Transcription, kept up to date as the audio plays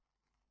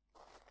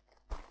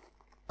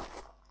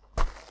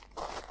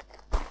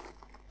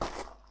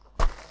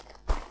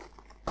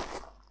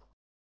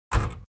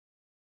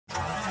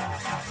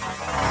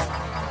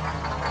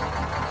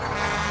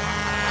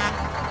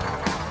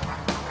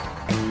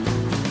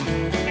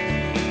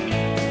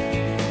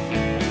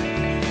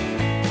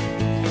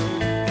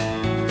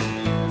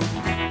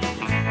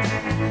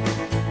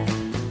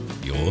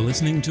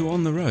listening to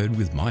On the Road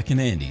with Mike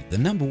and Andy, the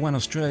 #1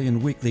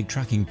 Australian weekly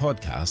trucking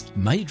podcast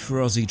made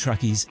for Aussie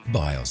truckies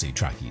by Aussie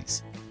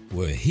truckies.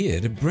 We're here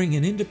to bring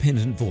an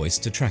independent voice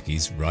to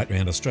truckies right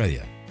round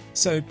Australia.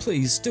 So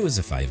please do us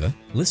a favour,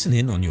 listen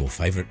in on your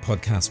favourite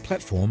podcast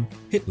platform,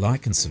 hit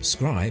like and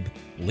subscribe,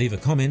 leave a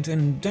comment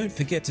and don't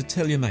forget to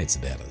tell your mates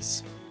about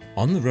us.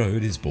 On the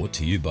Road is brought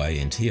to you by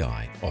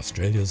NTI,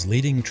 Australia's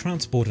leading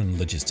transport and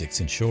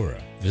logistics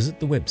insurer. Visit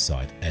the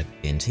website at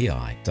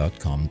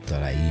nti.com.au.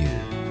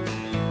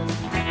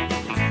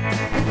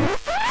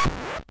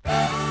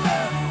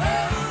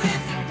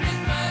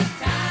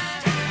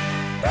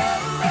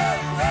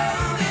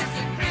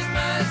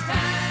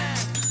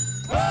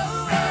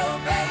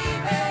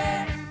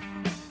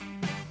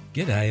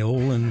 G'day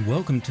all and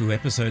welcome to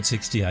episode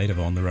 68 of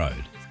On the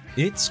Road.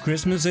 It's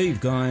Christmas Eve,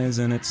 guys,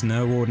 and it's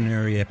no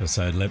ordinary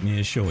episode, let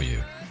me assure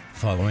you.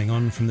 Following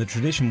on from the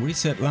tradition we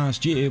set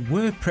last year,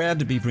 we're proud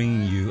to be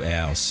bringing you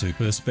our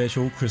super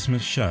special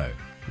Christmas show,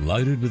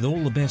 loaded with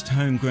all the best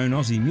homegrown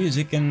Aussie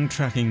music and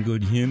trucking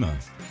good humour.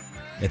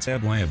 It's our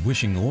way of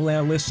wishing all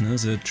our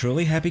listeners a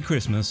truly happy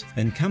Christmas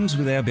and comes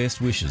with our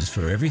best wishes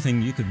for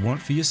everything you could want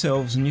for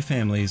yourselves and your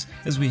families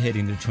as we head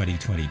into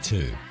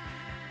 2022.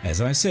 As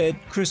I said,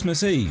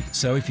 Christmas Eve,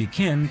 so if you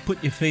can,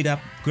 put your feet up,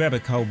 grab a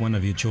cold one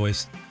of your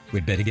choice.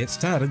 We'd better get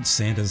started.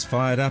 Santa's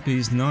fired up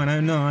his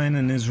 909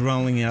 and is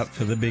rolling out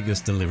for the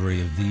biggest delivery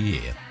of the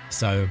year.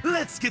 So,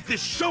 let's get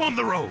this show on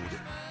the road!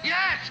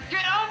 Yes,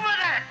 get on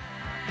with it!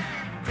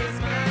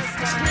 Christmas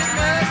time,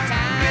 Christmas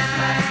time,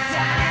 Christmas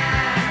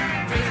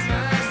time,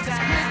 Christmas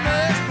time,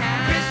 Christmas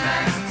time,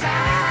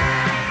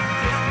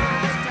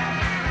 Christmas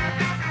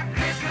time,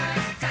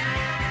 Christmas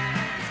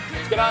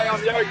time. G'day,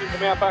 I'm Yogi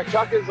from Outback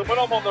Truckers, and when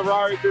I'm on the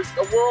road,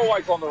 we're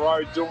always on the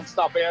road doing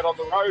stuff out on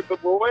the road,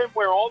 but when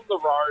we're on the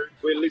road,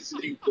 we're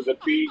listening to the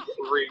big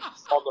rigs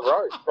on the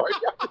road, right?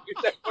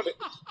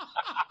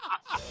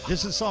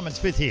 This is Simon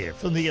Smith here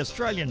from the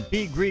Australian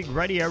Big Rig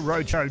Radio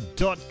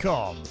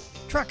Roadshow.com.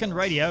 Truckin'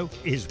 radio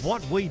is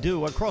what we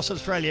do across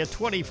Australia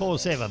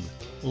 24/7.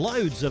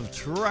 Loads of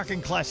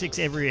trucking classics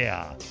every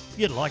hour. If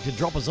you'd like to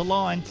drop us a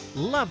line,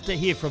 love to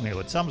hear from you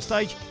at some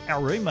stage.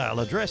 Our email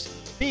address,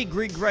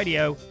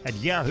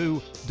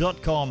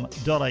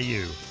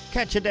 bigrigradio@yahoo.com.au.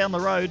 Catch you down the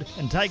road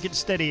and take it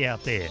steady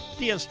out there.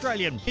 The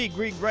Australian Big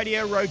Rig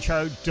Radio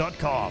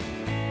Roadshow.com.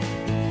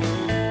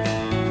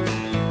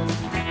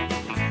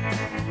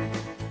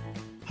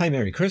 hey,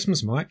 Merry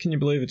Christmas, Mike. Can you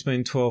believe it's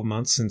been 12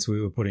 months since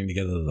we were putting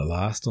together the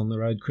last On the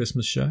Road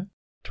Christmas show?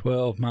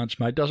 12 months,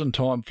 mate. Doesn't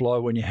time fly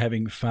when you're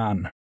having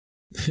fun?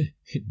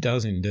 It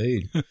does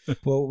indeed.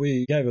 Well,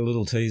 we gave a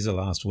little teaser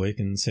last week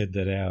and said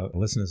that our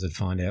listeners would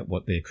find out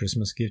what their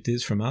Christmas gift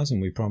is from us, and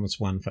we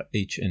promised one for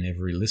each and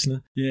every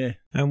listener. Yeah.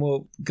 And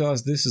well,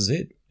 guys, this is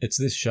it. It's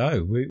this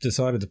show. We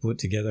decided to put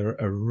together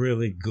a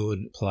really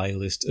good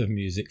playlist of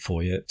music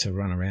for you to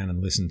run around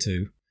and listen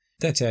to.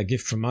 That's our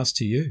gift from us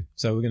to you.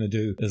 So we're going to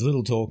do as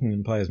little talking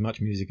and play as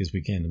much music as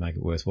we can to make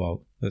it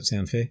worthwhile. Does that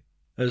sound fair?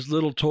 As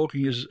little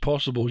talking as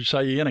possible. You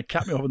say you're going to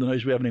cut me off in the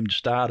knees. We haven't even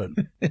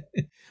started.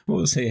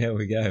 We'll see how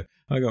we go.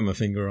 I got my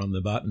finger on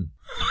the button.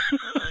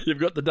 You've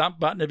got the dump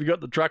button. Have you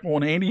got the truck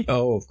on handy?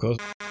 Oh, of course.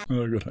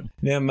 Oh, good.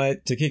 Now,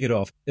 mate, to kick it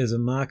off, as a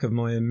mark of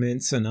my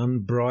immense and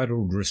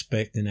unbridled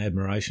respect and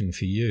admiration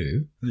for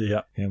you,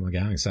 yeah. How am I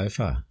going so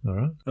far? All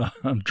right?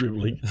 I'm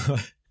dribbling.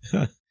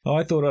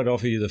 I thought I'd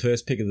offer you the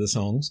first pick of the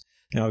songs.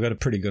 Now, I've got a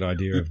pretty good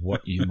idea of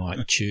what you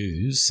might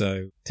choose,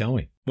 so tell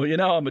me. Well, you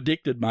know I'm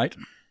addicted, mate.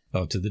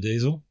 Oh, to the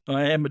diesel?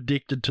 I am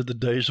addicted to the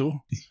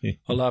diesel.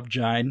 I love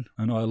Jane,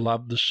 and I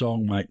love the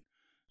song, mate.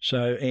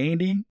 So,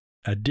 Andy,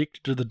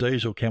 addicted to the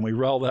diesel. Can we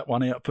roll that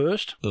one out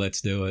first? Let's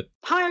do it.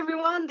 Hi,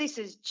 everyone. This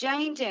is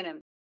Jane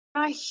Denham.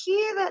 I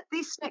hear that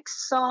this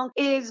next song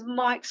is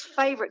Mike's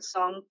favourite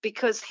song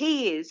because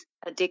he is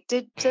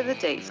addicted to the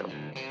diesel.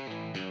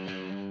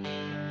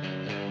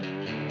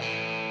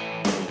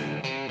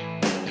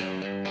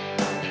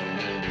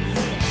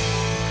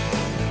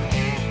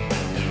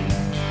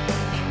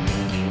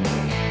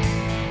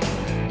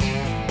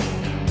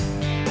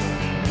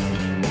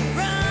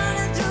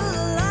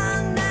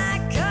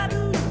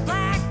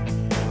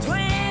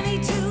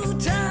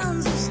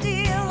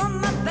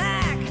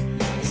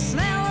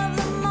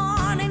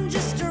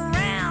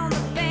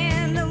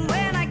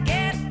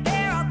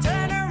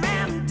 Turn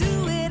around and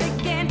do it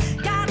again.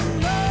 Gotta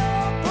know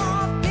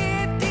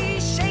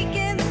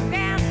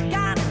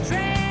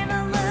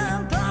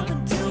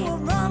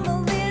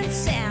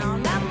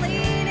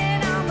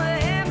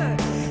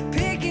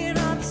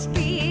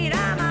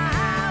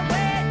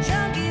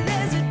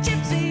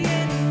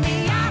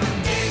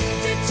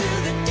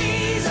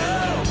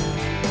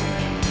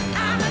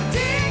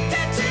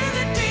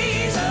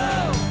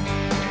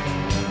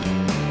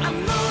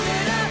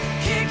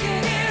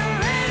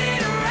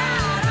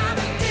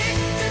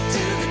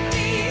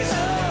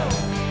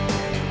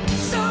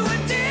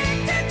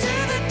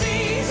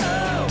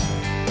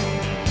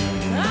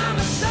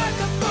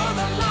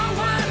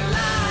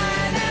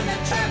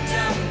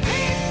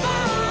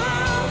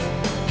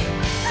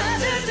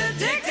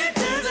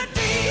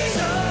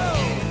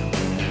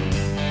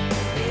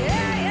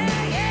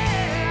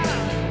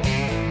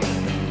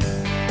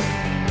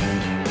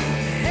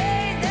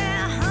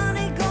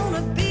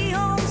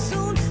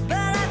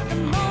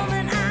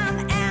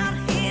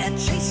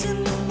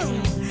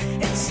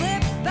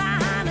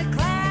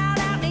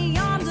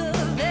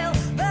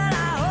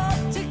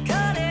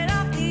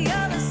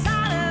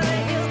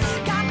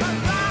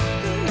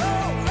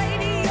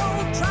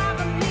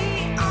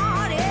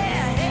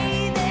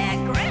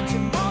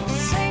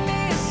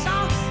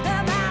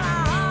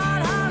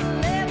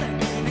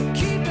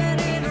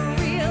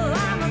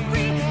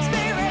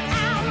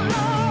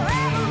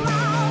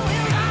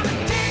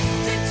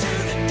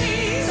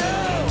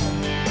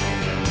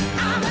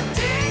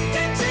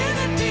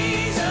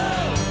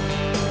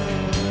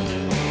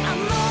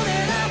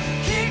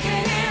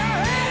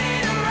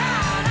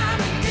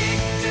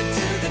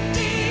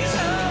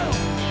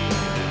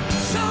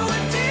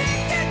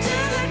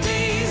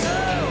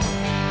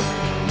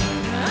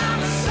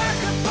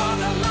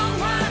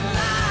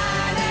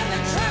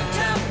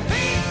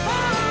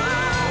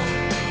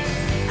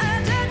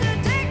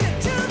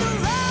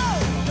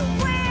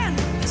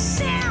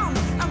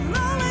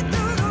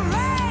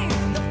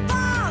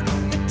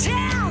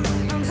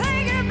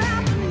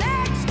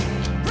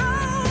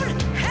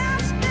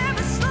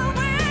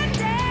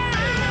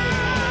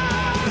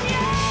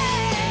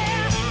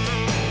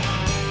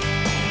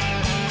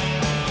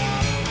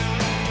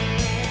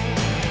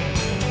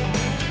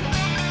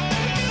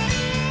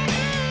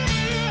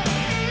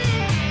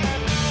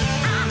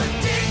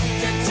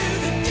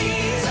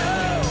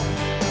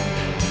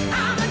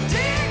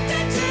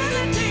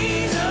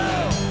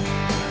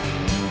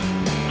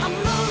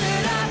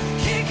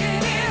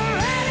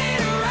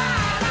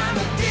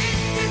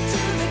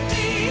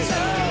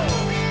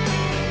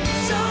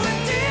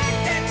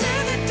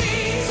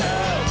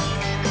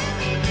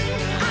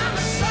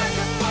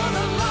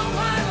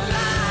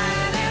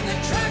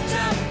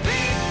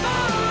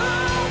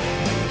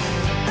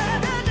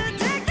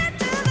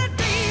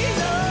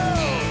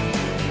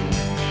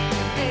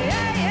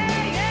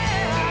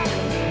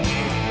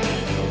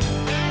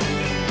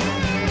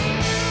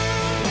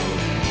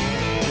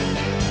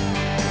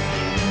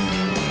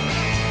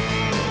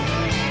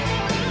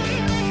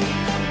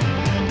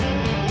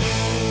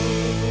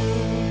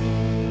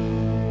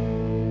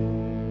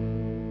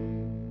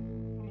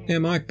Now,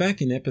 Mike,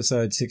 back in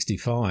episode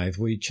 65,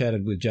 we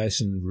chatted with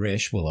Jason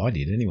Resch, well, I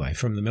did anyway,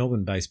 from the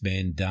Melbourne-based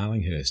band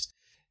Darlinghurst.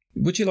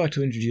 Would you like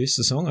to introduce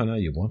the song? I know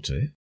you want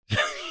to.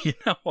 You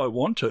know I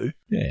want to.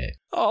 Yeah.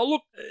 Oh,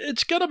 look,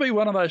 it's going to be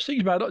one of those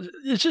things, mate.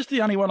 Is this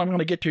the only one I'm going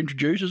to get to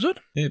introduce, is it?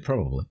 Yeah,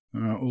 probably.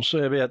 All right, we'll see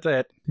about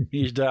that.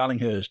 Here's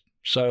Darlinghurst.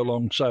 So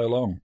long, so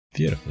long.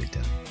 Beautifully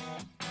done.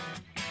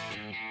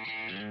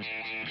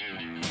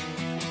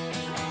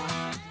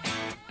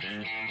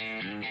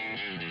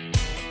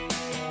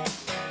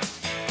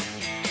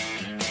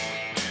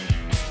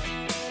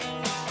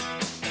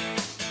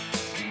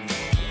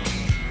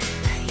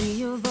 I hear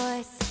your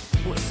voice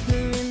whisper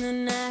in the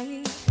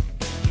night,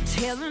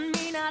 telling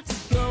me not to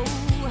go.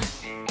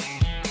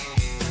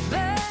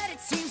 But it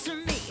seems to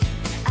me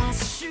I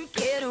should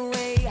get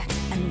away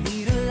and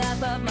lead a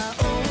life of my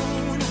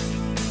own.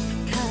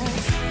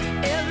 'Cause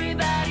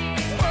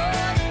everybody's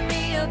warning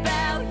me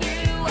about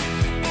you,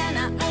 and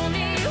I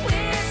only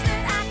wish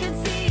that I could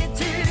see it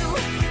too.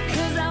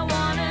 'Cause I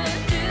wanna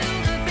do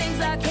the things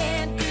I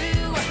can't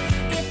do.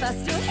 If I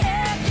still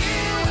have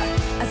you,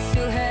 I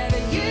still have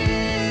you.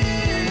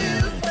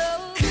 So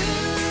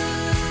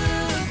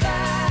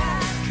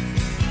goodbye.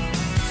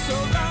 So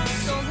long,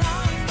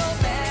 go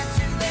back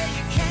to where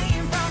you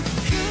came from.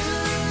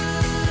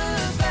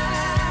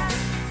 Goodbye.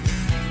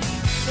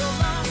 So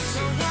long,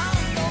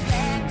 go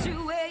back to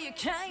where you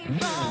came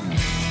from.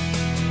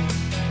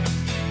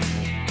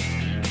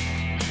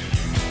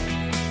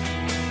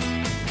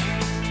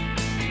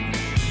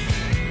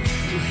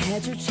 You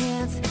had your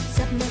chance,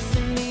 stop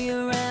messing me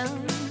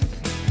around.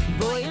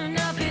 Boy,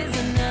 enough is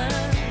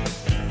enough.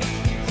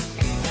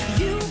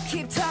 You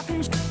keep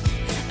talking,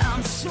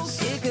 I'm so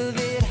sick of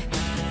it.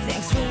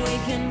 Thanks for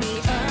waking me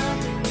up.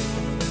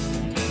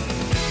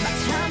 My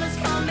time is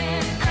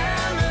coming,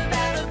 I'm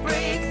about to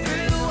break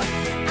through.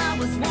 I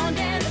was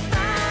wondering,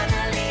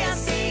 finally I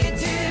see it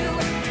too.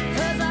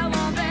 'Cause I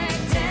won't back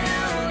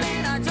down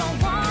and I don't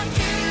want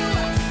you.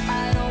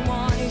 I don't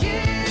want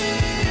you.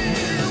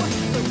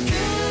 So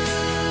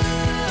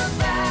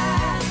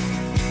goodbye.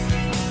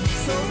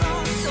 So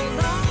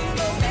long,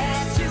 go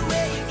back to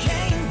where you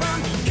came from.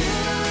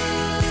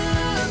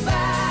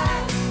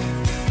 Goodbye.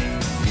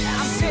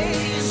 I'm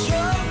saying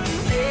strong,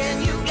 then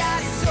you got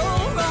it so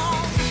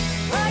wrong.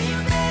 Well, you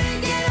better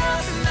get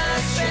off my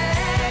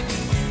track.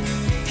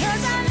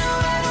 'Cause I know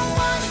I don't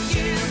want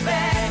you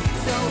back.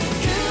 So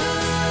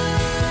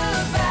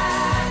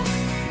goodbye.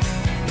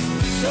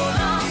 So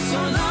long,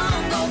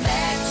 go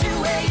back to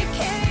where you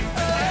came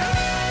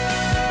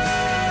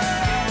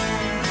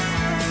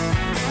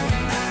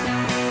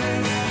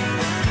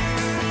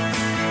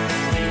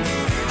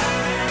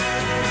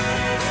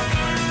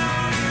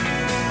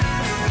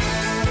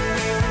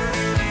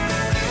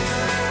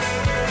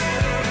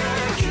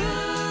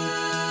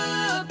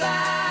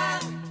Goodbye.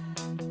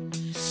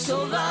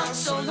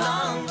 So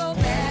long, go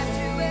back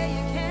to where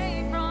you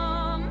came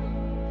from.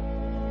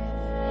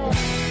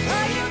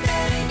 Well, you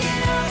better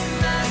get off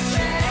my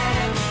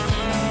track.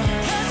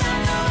 'Cause I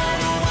know I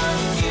don't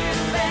want you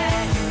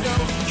back. So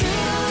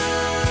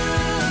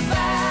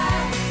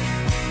goodbye.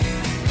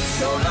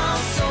 So long.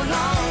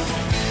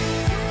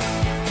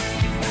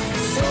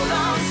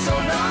 So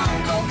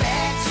long, go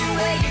back to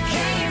where you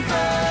came from.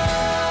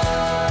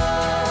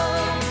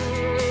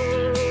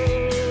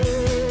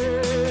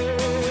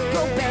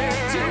 Go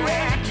back to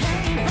where I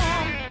came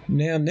from.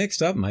 Now,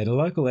 next up, mate, a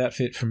local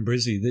outfit from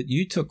Brizzy that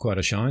you took quite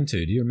a shine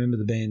to. Do you remember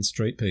the band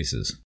Street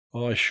Pieces?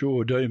 I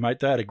sure do, mate.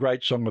 They had a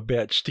great song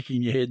about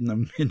sticking your head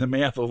in the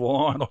mouth of a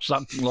lion or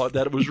something like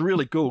that. It was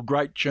really cool.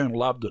 Great tune.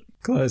 Loved it.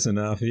 Close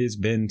enough. Here's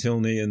Ben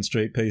Tilney and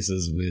Street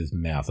Pieces with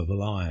Mouth of a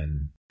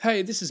Lion.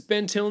 Hey, this is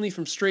Ben Tilney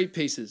from Street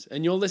Pieces,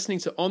 and you're listening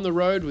to On the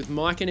Road with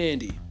Mike and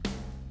Andy.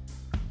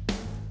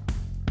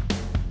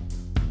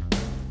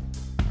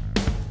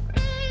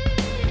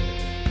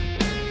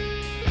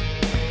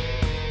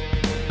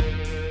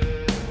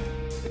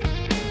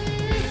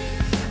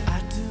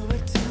 I do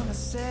it to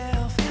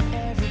myself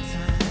every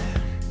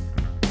time.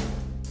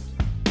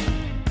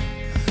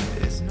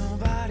 It's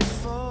nobody's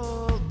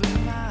fault but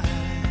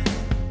mine.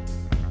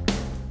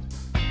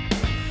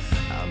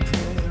 I'm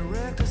pretty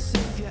reckless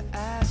if you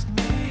ask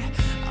me.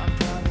 I'm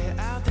probably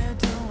out there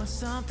doing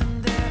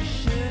something that I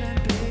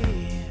shouldn't be.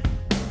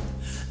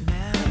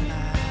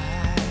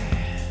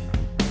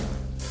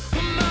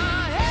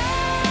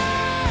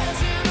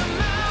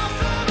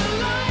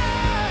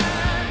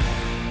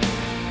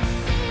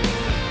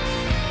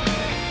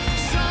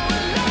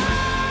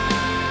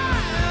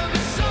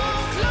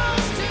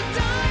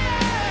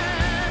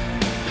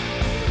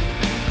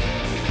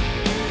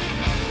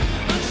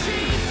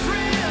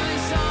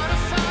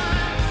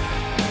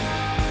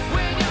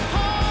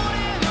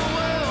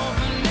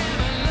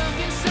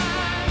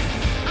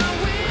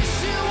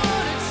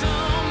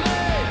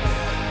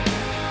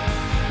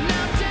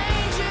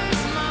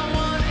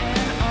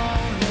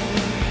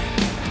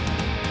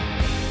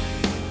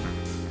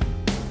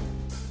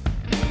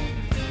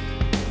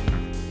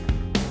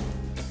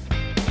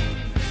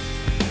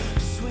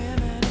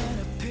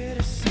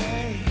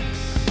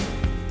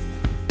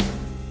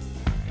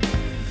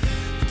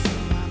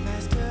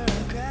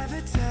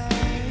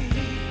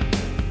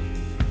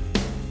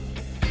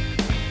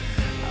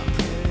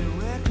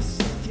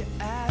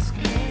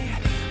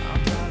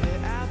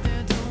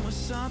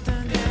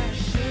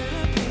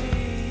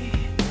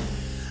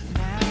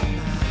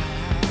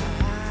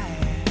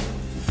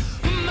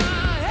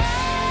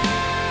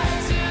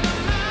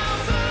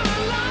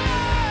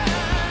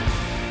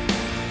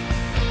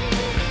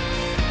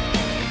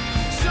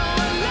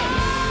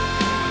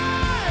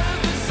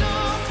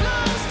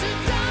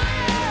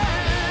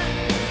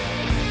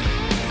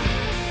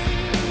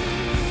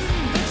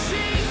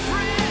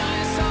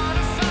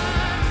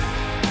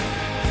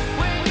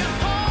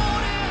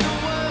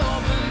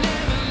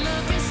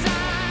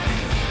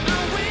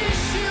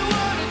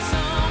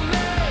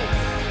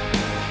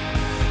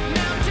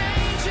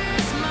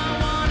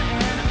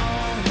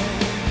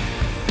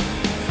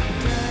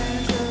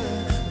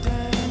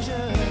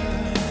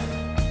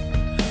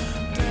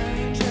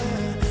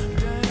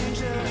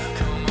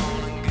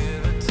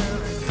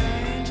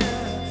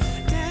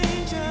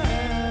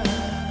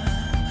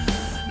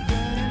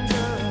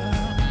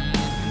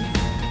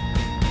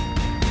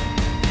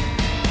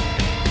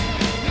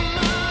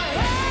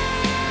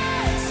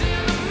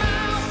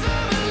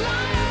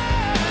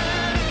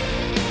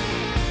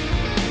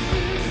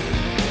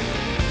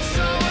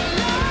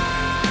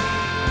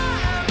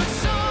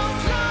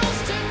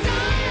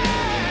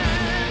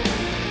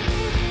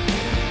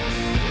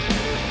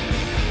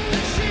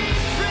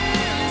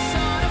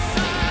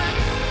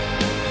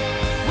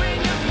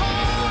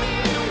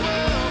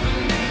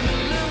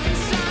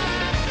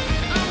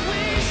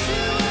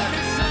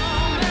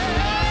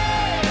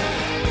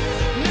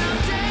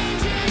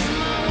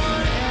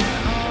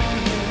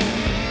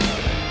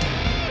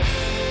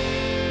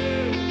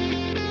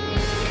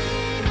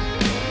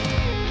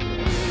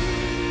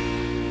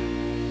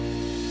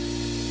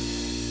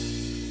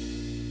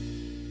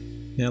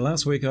 Now,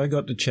 last week I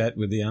got to chat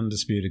with the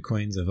undisputed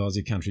queens of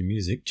Aussie country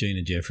music,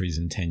 Gina Jeffries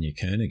and Tanya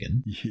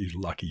Kernaghan. You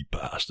lucky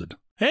bastard.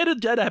 How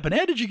did that happen?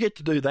 How did you get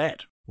to do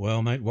that?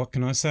 Well, mate, what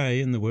can I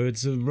say? In the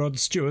words of Rod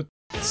Stewart,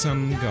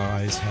 some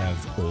guys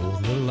have all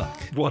the luck.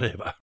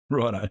 Whatever.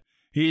 Righto.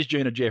 Here's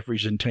Gina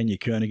Jeffries and Tanya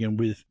Kernaghan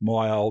with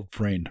My Old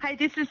Friend. Hey,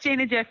 this is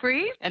Gina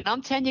Jeffries. And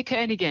I'm Tanya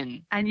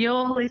Kernaghan. And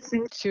you're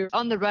listening to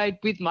On the Road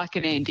with Mike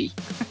and Andy.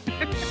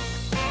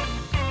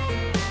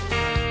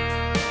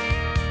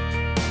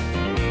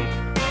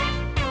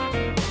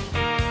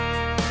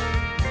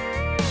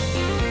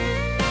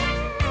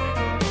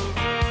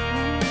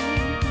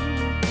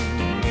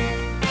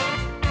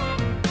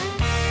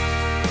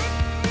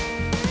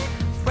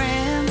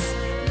 Friends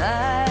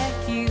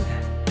like you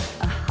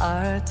are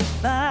hard to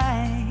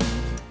find.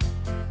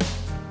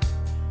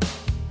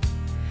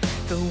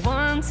 The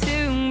ones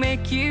who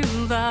make you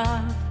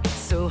laugh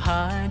so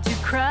hard to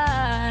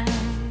cry.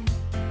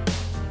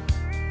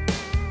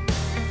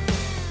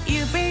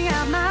 You bring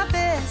out my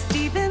best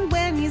even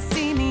when you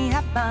see me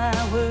at my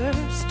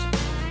worst.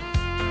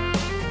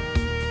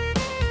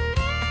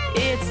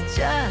 It's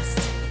just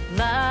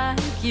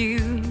like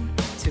you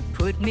to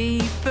put me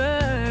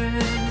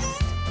first.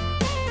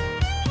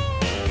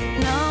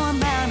 No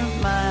amount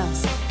of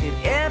miles could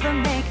ever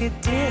make a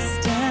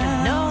distance.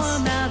 No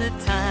amount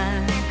of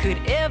time could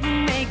ever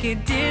make a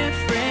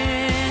difference.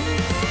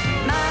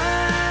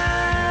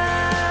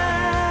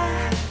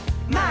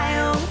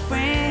 My old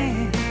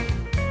friend,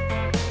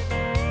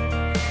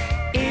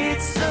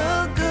 it's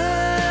so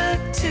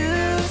good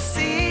to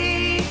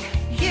see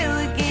you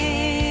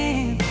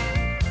again.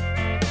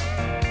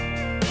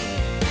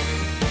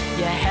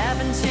 You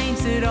haven't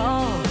changed at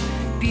all,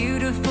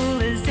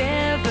 beautiful as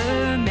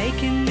ever,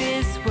 making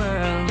this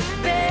world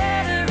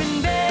better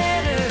and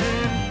better.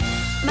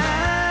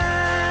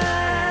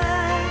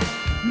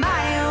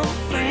 My old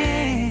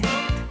friend.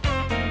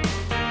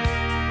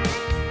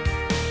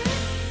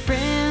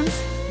 Friends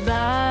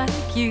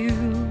like you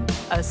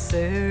are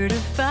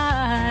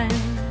certified,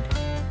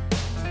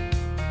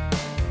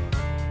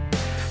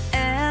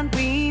 and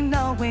we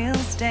know we'll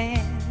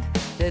stand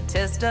the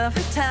test of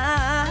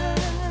time.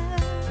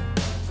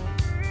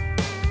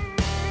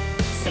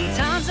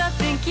 Sometimes I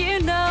think you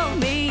know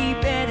me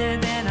better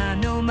than I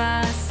know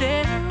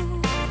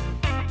myself,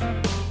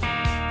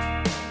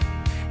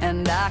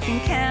 and I can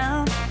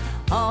count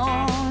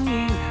on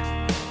you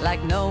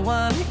like no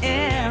one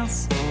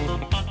else.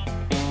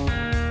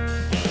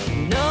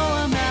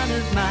 No amount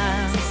of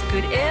miles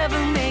could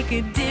ever make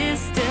a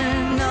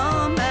distance.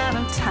 No amount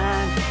of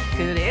time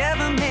could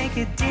ever make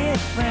a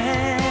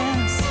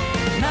difference.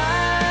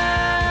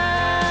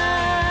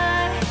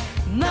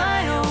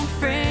 My old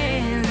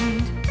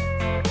friend,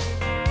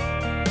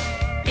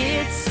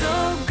 it's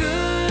so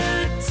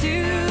good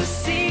to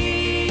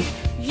see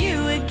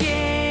you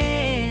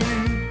again.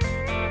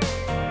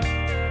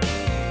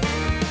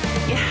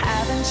 You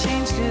haven't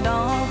changed at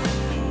all,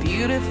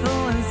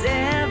 beautiful as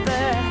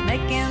ever,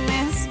 making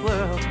this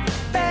world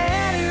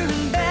better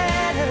and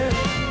better.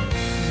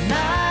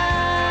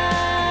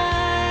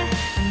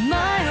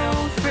 My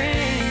old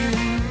friend.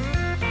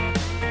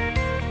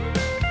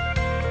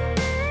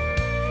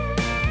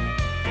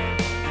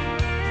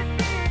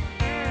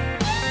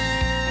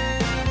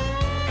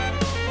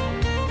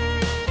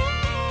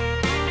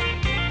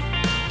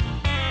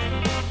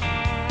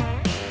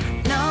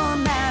 No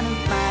amount of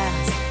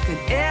miles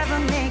could ever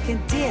make a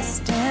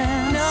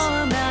distance. No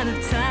amount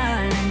of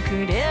time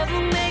could ever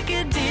make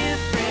a difference.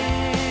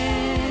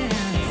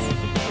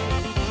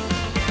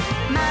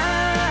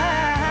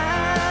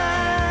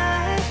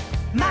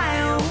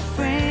 My old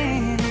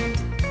friend,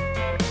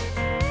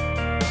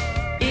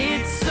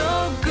 it's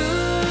so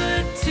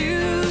good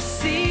to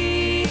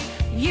see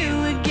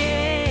you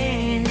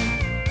again.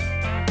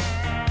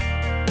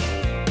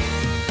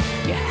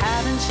 You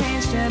haven't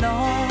changed at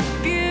all,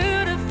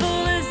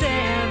 beautiful as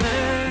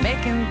ever,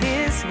 making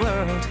this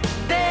world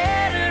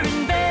better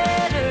and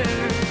better.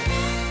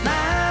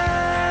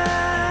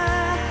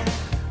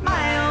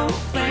 My old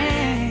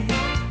friend,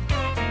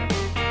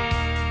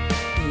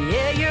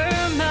 yeah,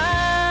 you're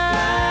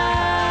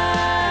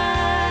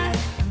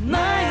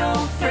my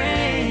old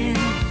friend.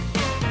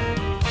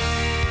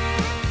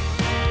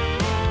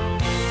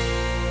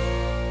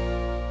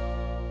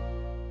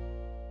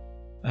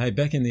 Hey,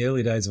 back in the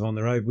early days of On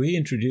the Road, we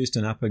introduced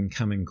an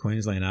up-and-coming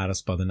Queensland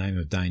artist by the name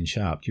of Dane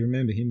Sharp. Do you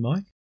remember him,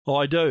 Mike?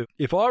 I do.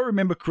 If I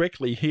remember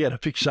correctly, he had a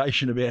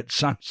fixation about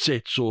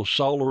sunsets or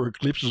solar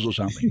eclipses or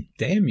something.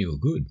 Damn, you were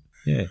good.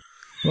 Yeah.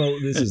 Well,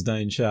 this is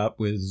Dane Sharp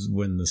with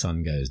When the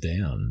Sun Goes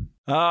Down.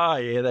 Ah,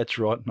 yeah, that's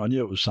right. I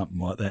knew it was something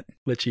like that.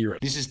 Let's hear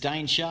it. This is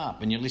Dane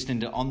Sharp, and you're listening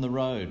to On the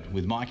Road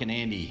with Mike and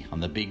Andy on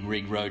the Big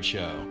Rig Road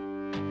Show.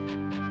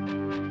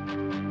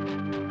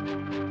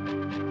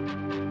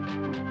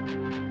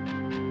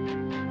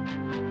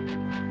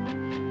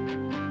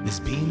 There's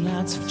been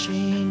lots of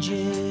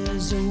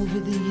changes over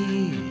the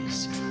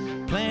years,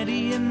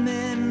 plenty of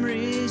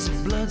memories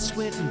of blood,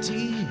 sweat and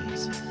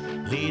tears.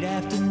 Late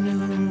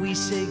afternoon, we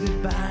say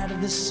goodbye to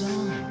the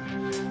sun.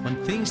 When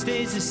things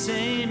stays the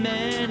same,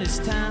 man, it's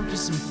time for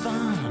some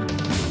fun.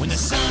 When the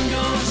sun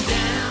goes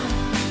down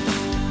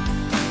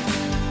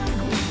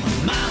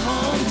on my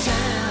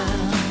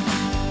hometown,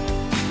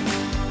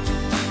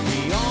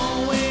 we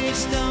always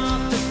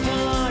start the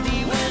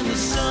party when the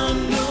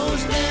sun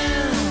goes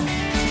down.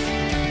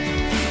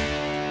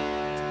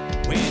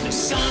 When the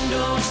sun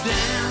goes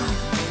down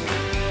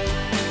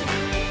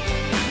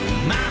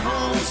in my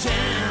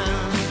hometown,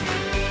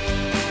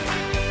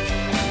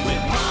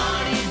 we're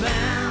party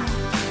bound,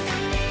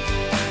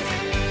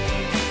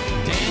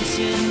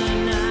 dancing the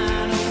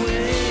night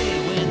away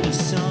when the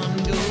sun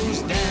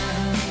goes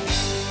down.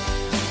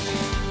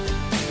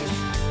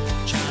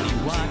 Johnny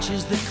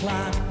watches the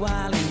clock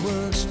while he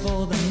works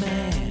for the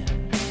man.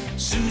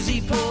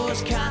 Susie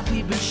pours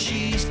coffee, but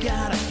she's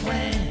got a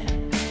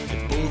plan.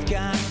 They both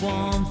got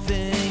one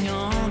thing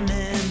on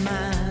their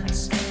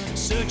minds,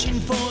 searching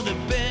for the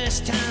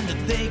best time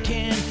that they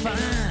can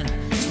find.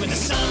 It's when the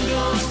sun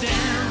goes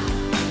down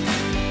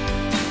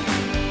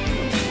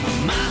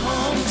on my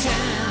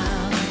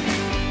hometown.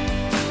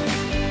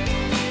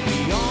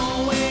 We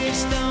always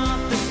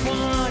start the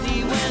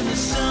party when the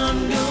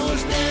sun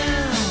goes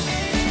down.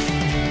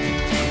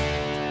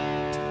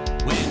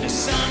 When the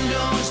sun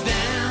goes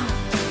down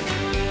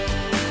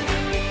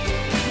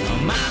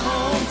on my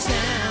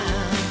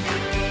hometown,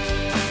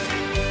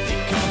 they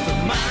come from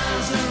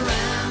miles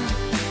around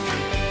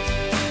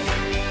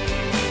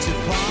to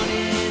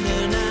party the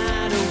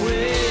night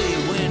away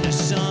when the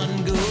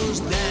sun goes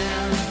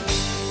down.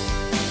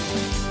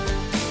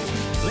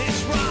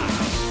 Let's rock!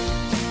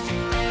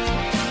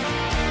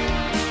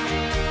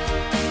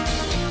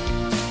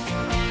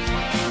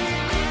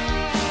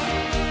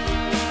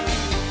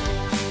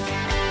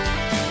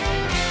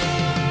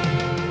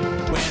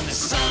 When the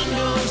sun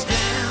goes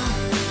down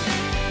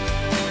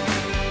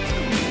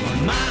on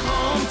my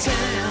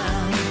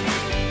hometown,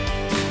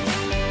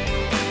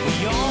 we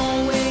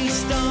always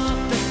start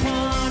the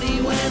party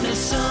when the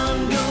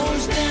sun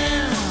goes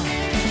down.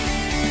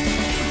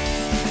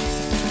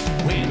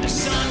 When the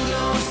sun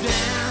goes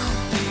down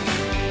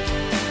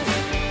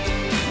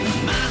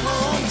on my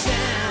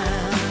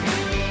hometown,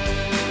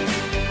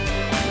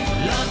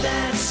 love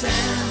that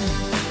sound.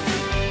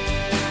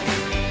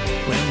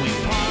 When we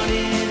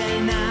party the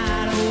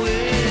night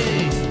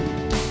away,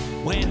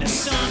 when the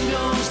sun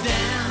goes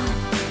down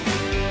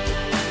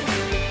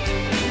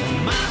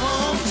in my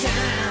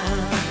hometown,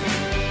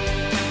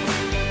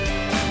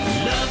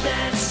 love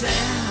that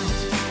sound.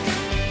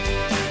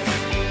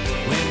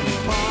 When we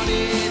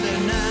party the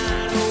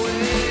night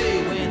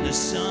away, when the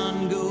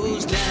sun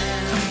goes down.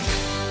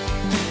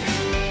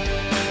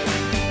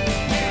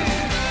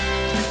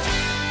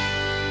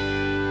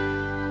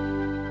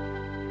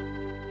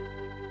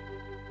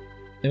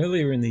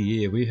 Earlier in the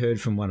year, we heard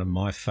from one of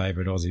my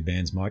favourite Aussie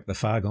bands, Mike, the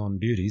Far Gone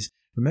Beauties.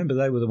 Remember,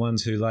 they were the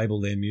ones who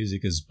labelled their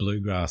music as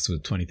bluegrass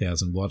with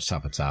 20,000 watts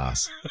up its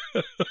arse.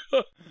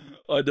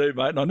 I do,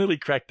 mate, and I nearly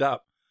cracked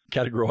up.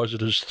 Categorised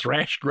it as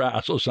thrash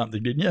grass or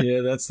something, didn't you?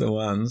 Yeah, that's the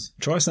ones.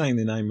 Try saying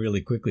their name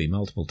really quickly,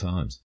 multiple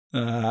times.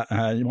 You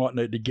might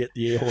need to get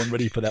the air horn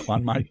ready for that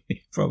one, mate.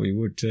 Probably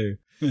would too.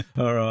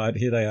 All right,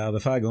 here they are, the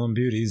Far Gone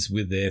Beauties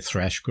with their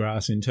thrash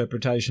grass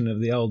interpretation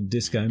of the old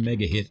disco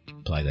mega hit,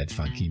 Play That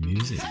Funky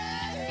Music.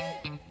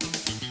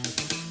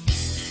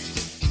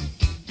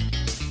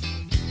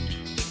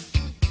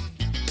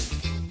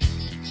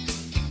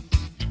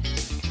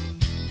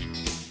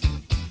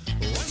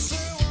 Once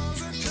there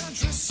was a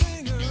country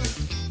singer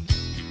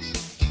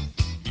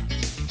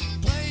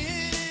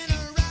playing in a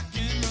rock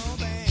and roll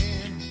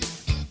band.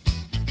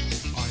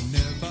 I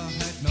never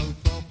had no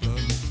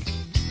problem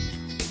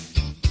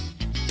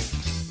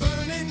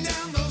burning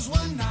down those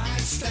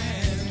one-night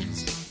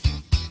stands.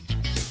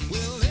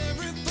 Well,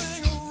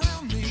 everything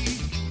around me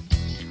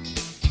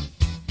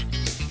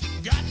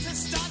got to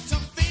start to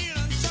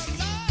feeling so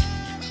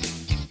low,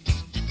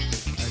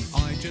 and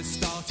I just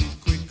started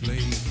quickly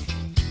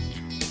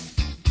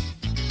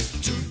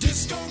to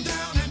disco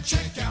down and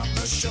check out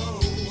the show.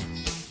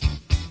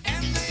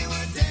 And they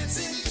were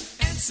dancing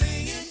and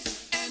singing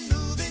and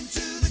moving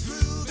to the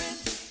grooving.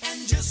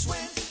 And just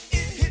when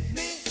it hit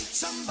me,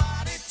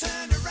 somebody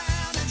turned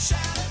around and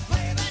shouted,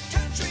 "Play that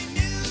country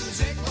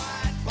music,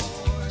 white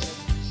boy.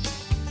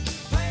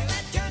 Play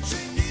that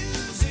country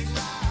music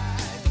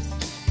right.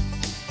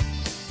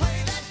 Play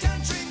that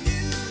country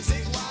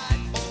music,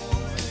 white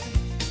boy.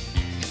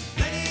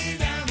 Lay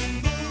down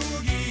and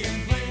boogie and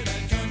play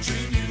that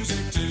country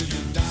music till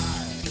you die."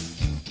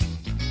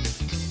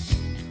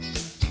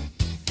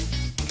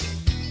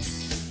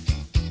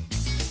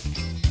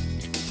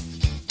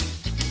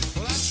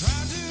 Well, I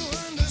tried to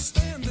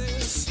understand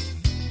this.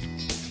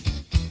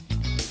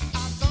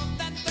 I thought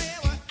that they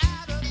were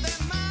out of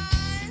their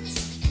minds.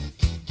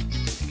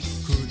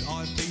 Could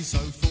I be so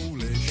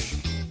foolish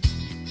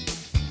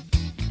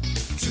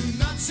to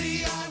not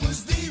see I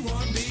was the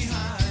one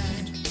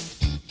behind?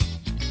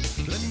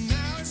 But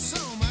now it's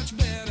so much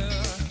better.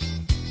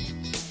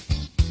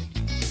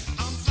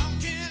 I'm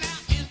funking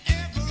out in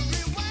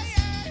every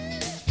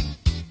way.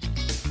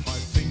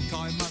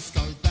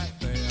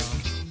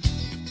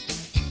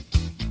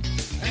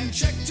 and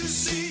checked to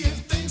see if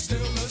things still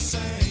the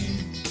same.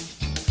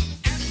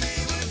 And they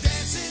were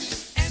dancing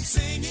and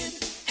singing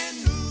and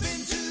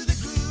moving to the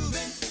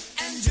grooving.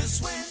 And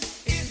just when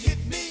it hit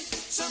me,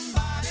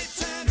 somebody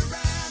turned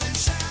around and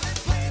shouted,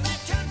 "Play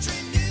that country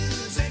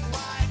music,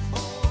 white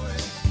boy.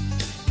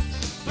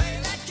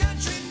 Play that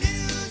country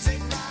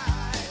music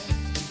right.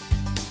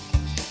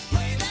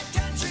 Play that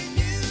country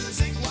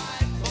music,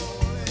 white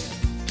boy.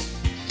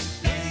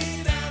 Lay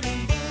down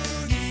and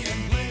boogie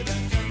and play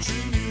that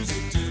country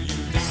music till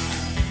you die."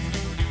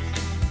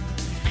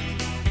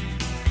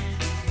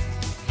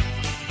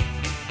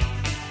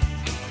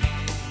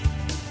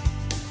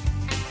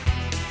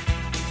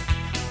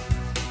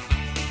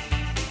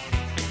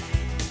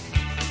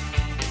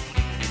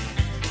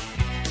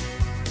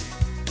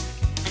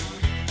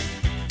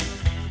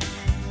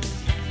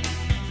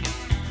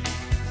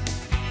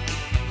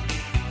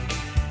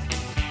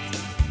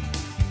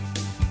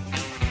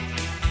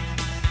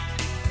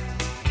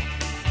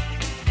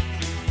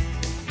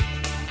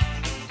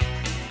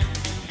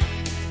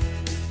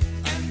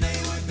 And they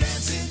were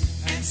dancing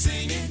and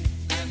singing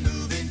and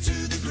moving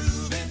to the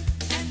grooving.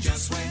 And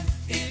just when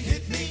it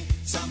hit me,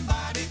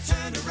 somebody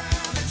turned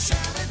around and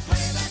shouted,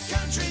 "Play that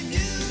country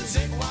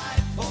music,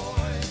 white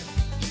boy.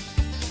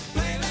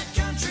 Play that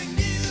country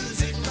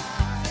music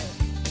right.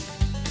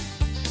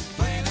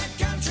 Play that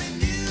country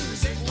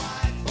music,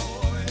 white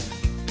boy.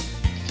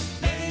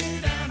 Lay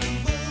down and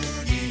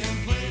boogie and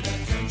play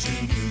that country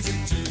music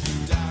till you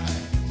die.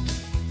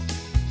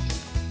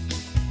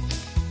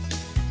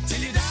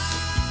 Till you die."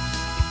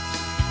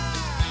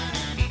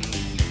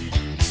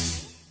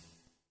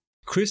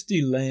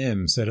 Christy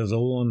Lamb set us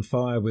all on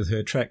fire with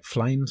her track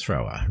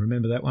Flamethrower.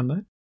 Remember that one,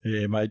 mate?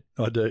 Yeah, mate,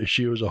 I do.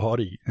 She was a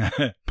hottie.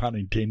 Pun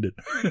intended.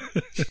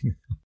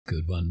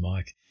 Good one,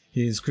 Mike.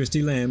 Here's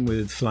Christy Lamb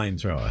with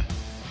Flamethrower.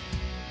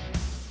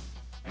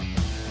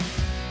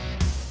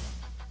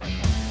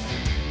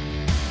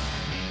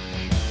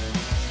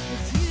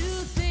 If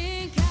you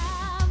think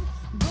I'm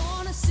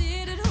gonna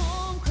sit at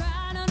home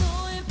crying on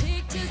all your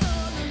pictures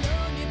all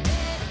alone, you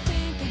better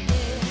think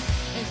again.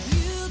 If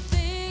you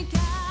think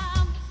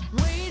I'm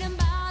waiting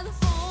by the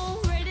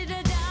phone, ready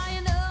to die,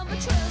 you know, but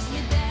trust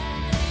me,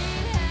 that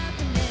ain't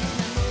happening.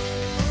 I'm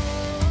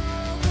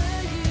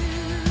over you.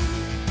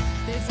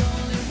 There's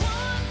only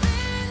one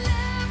thing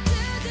left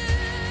to do.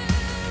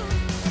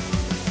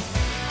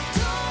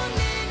 Don't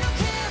need no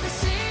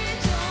kerosene,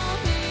 don't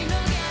need no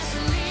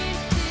gasoline.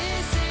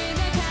 This ain't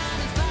the kind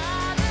of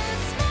fire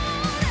that's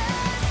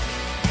smolders.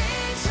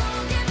 Ain't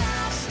talking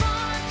about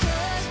smart,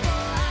 'cause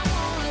boy, I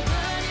wanna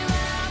burn you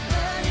out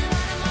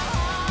of my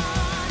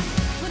heart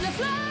with a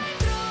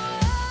flamethrower.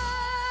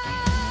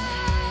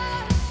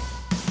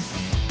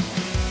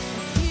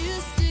 If you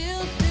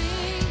still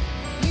think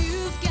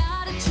you've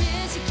got a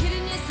chance, you're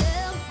kidding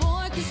yourself,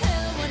 boy, 'cause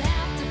hell would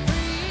have to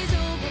freeze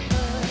over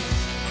first.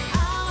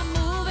 I'm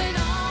moving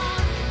on,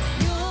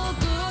 your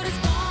good is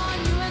gone.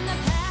 You in the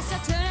past, I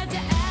turn it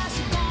to ash.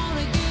 You're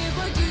gonna get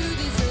what you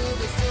deserve.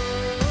 It's so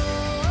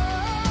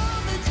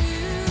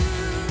overdue.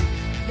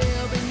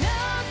 There'll be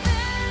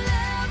nothing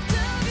left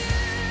of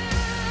you.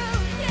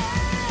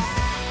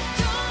 Yeah.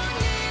 Don't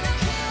need no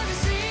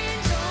kerosene,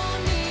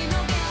 don't need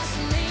no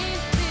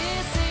gasoline.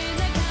 This ain't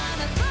the kind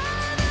of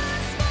fire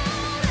that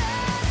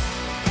smolders.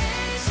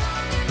 Ain't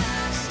talking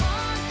about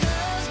smart,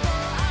 'cause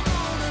boy, I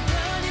wanna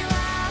burn you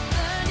out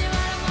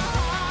of my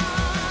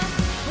heart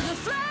with a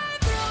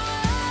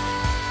flamethrower.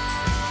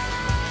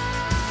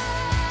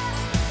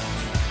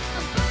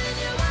 I'm burning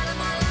you out of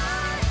my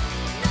life.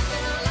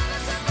 Nothing will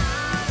ever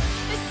survive.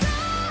 It's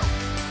all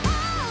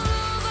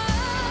over.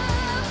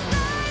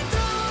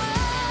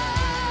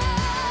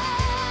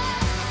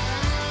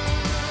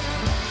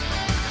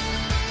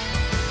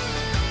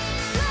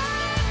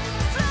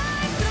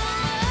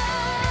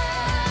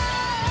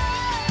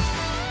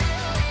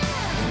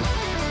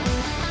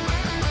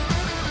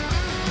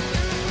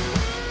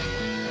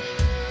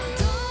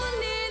 Don't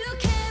need no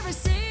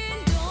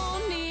kerosene,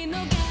 don't need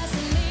no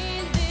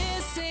gasoline.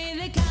 This ain't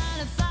the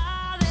kind of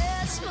fire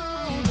that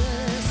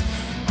smolders.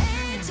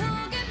 Ain't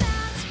talking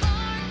about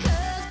spark,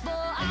 'cause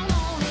boy, I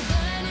wanna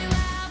burn you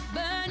out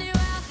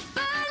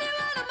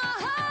of my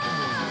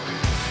heart.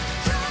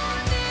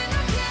 Don't need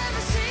no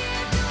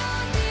kerosene,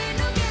 don't need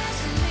no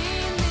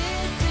gasoline.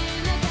 This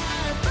ain't the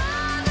kind of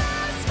fire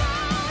that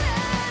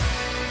smolders.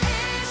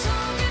 Ain't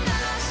talking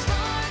about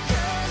spark,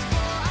 'cause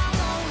boy, I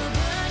wanna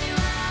burn you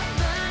out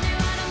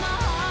of my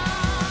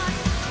heart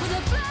with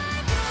a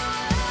flamethrower.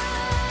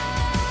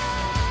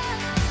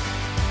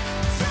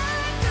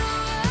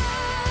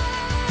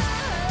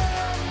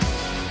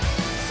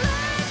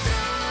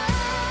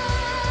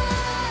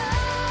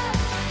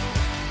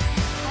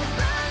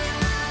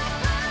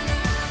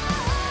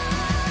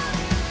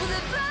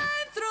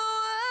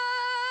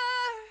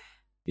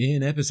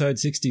 In episode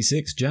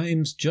 66,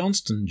 James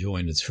Johnston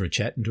joined us for a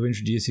chat and to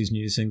introduce his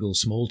new single,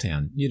 Small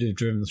Town. You'd have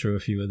driven through a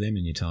few of them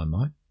in your time,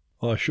 Mike.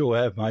 I sure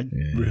have, mate.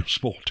 Yeah. Real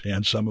small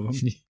town, some of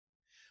them.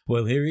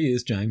 Well, here he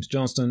is, James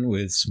Johnston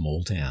with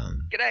Small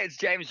Town. G'day, it's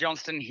James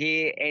Johnston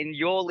here, and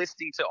you're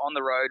listening to On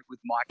the Road with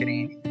Mike and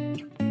Andy.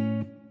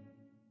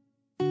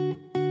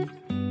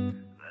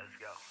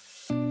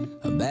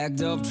 I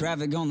backed up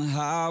traffic on the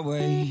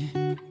highway,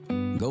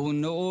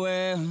 going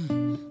nowhere.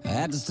 I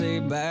had to stay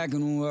back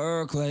and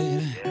work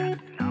late.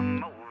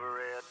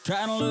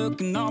 Trying to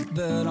look up,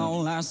 but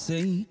all I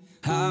see,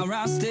 high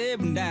rise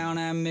staring down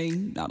at me,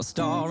 not a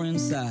star in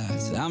sight.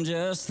 So I'm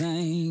just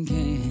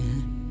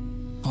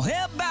thinking, I'll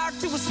head back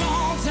to a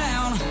small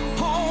town,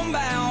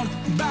 homebound,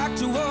 back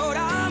to what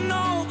I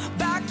know,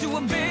 back to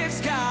a big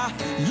sky,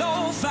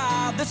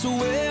 low-fi, that's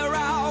where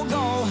I'll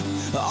go.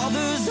 Oh,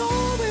 there's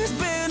always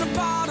been a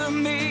part of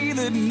me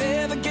that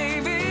never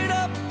gave it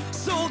up,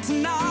 so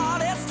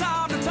tonight it's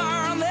time to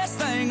turn this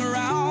thing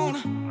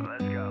around.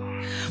 Let's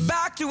go.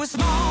 Back to a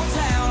small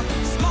town,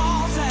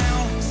 small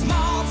town,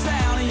 small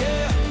town,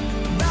 yeah.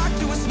 Back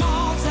to a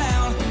small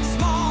town,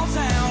 small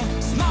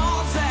town,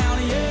 small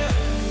town, yeah.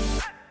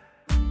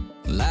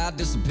 Light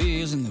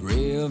disappears in the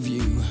rear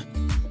view.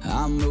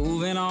 I'm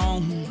moving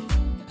on.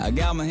 I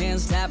got my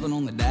hands tapping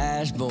on the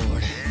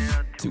dashboard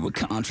to a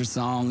country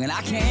song, and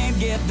I can't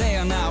get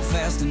there now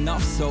fast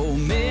enough. So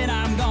man,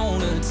 I'm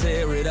gonna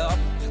tear it up.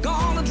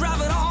 Gonna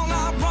drive it all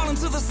night, running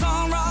to the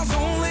sunrise.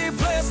 Only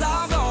place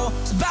I'll go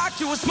is back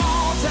to a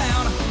small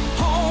town,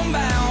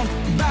 homebound.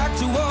 Back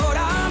to what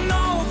I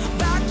know,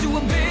 back to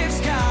a big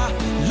sky,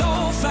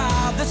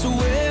 low-fi. That's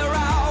where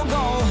I'll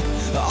go.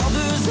 Oh,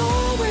 there's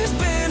always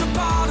been a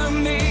part of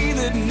me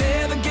that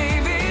never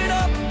gave it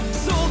up.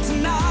 So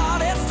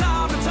tonight it's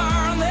time to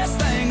turn this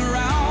thing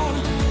around.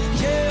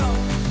 Yeah,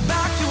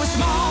 back to a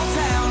small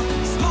town,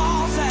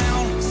 small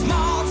town,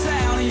 small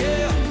town,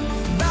 yeah.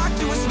 Back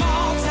to a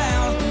small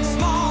town,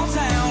 small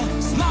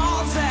town,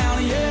 small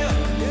town, yeah.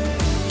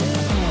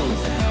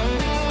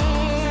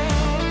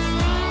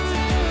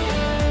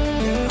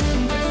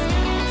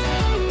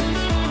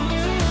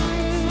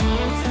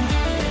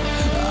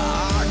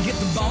 Get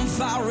the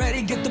bonfire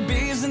ready, get the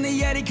beers in the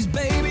Yeti, 'cause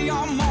baby,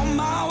 I'm on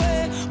my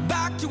way.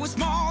 Back to a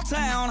small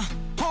town,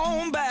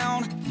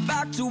 homebound,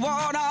 back to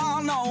what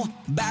I know,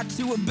 back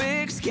to a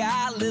big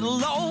sky, little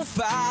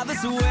lo-fi,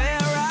 that's where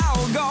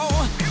I'll go.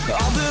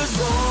 Oh, there's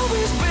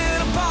always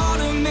been a part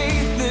of me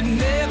that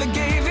never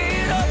gave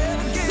it up,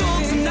 so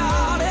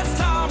tonight it's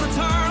time to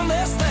turn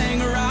this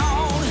thing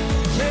around.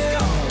 Yeah,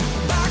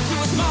 back to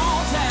a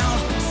small town,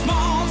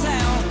 small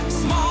town,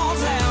 small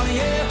town,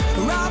 yeah.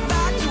 Right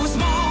back to a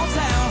small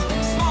town,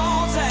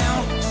 small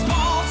town,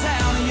 small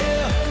town,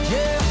 yeah,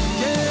 yeah,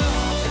 yeah.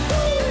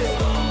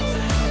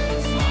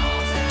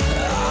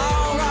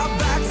 Oh, right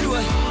back to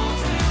a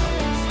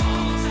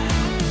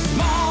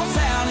small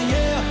town,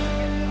 yeah.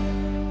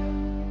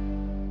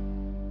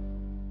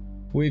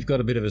 We've got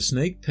a bit of a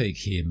sneak peek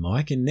here,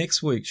 Mike. In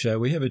next week's show,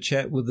 we have a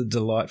chat with the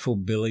delightful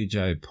Billie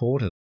Joe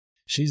Porter.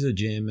 She's a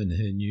gem and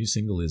her new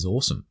single is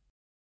awesome.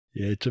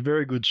 Yeah, it's a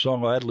very good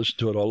song. I had listened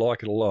to it. I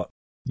like it a lot.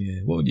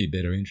 Yeah, well, you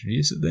better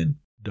introduce it then.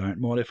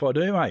 Don't mind if I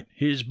do, mate.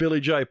 Here's Billie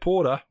Joe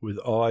Porter with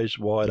Eyes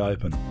Wide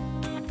Open.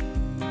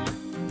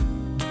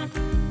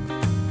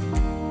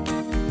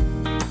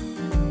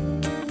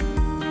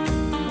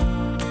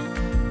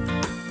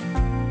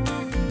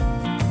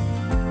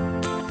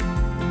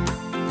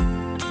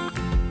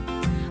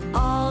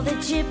 All the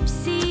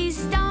gypsies,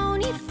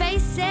 stony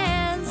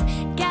faces,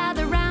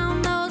 gather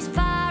round those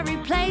fiery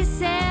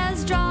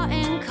places,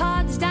 drawing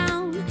cards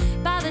down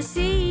by the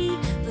sea.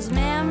 Those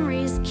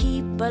memories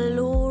keep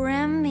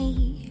alluring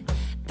me.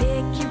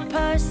 Pick your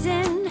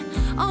person,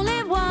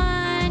 only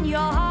one. Your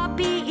heart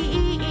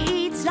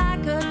beats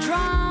like a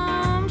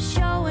drum,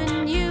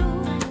 showing you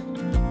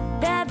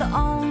they're the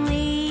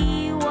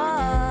only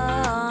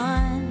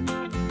one.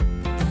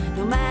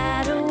 No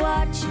matter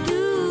what you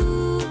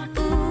do,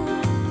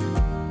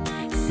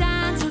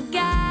 signs will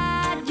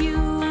guide you.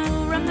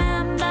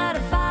 Remember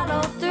to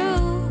follow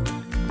through.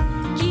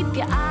 Keep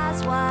your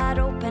eyes wide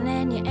open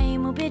and your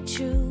aim will be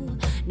true.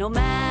 No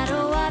matter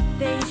what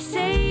they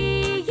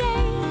say,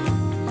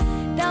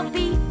 yeah, there'll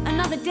be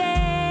another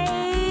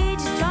day.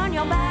 Just turn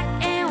your back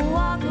and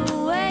walk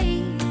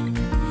away.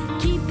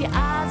 Keep your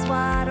eyes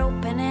wide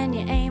open and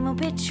your aim will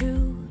be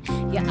true.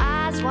 Your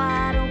eyes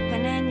wide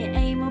open and your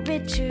aim will be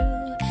true.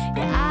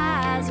 Your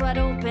eyes wide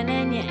open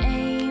and your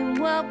aim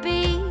will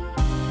be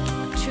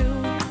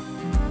true.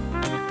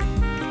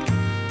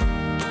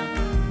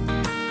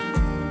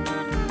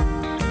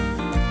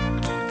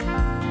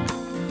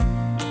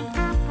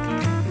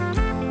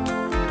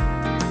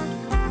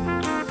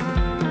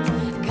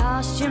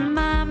 Cast your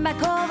mind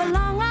back over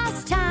long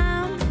lost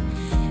time.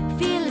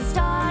 Feel it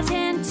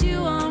starting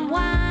to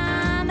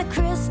unwind. The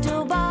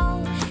crystal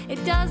ball,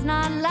 it does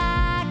not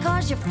lie,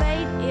 'cause your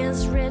fate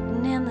is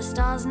written in the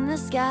stars in the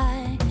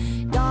sky.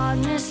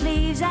 Darkness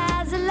leaves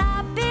as the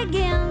light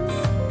begins.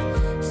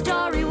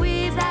 Story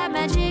weaves that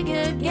magic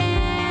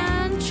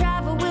again.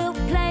 Travel will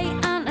play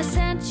an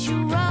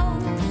essential role.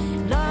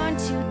 Learn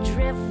to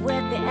drift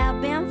with the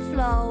ebb and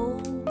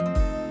flow.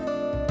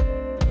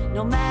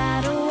 No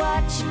matter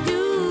what you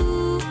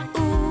do,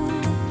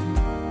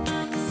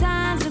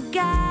 signs will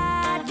guide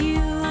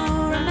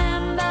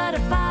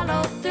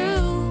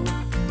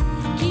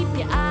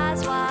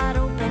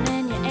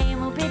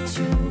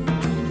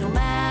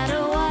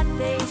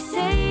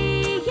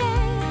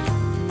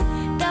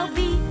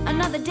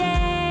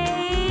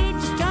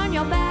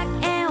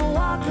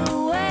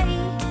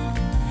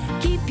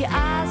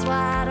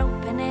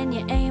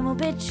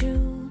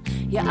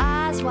Your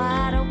eyes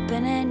wide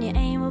open and your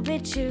aim will be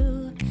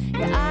true.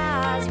 Your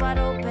eyes wide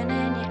open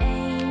and your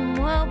aim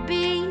will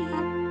be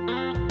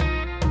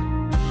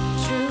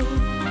true.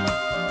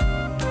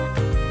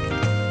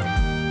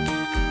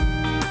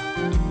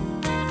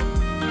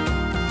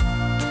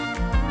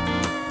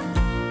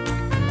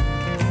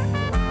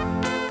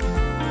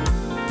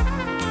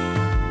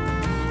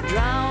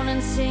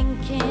 Drowning,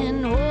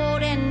 sinking,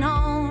 holding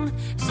on.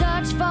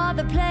 Search for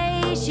the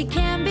place you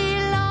can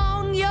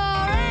belong. Your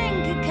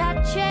anchor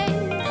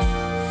catching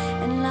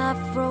and life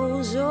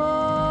froze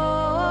on.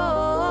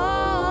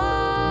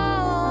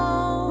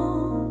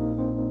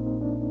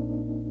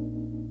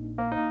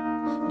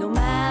 No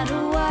matter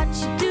what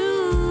you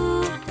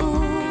do,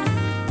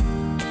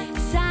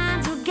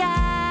 signs will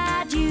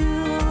guide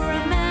you.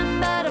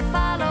 Remember to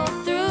follow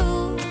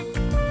through.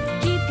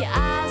 Keep your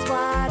eyes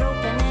wide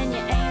open and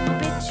your aim will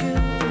be true.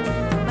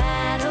 No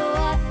matter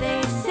what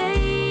they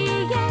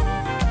say,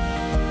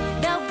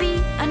 yeah, there'll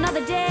be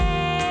another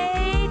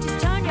day. Just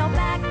turn your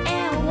back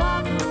and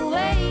walk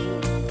away.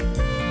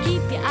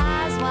 Keep your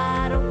eyes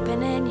wide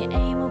open and your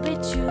aim will be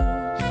true.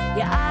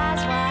 Your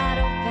eyes wide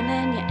open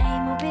and your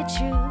aim will be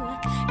true.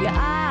 Your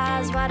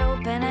eyes wide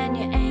open and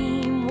your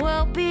aim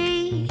will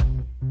be true.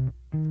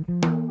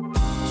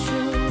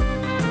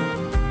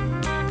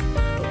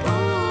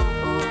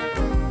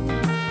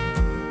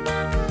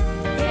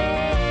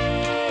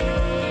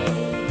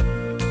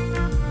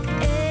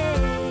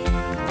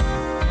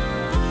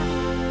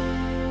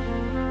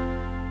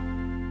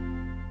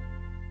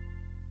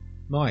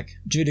 Mike,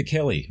 Judah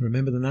Kelly,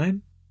 remember the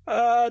name?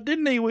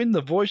 Didn't he win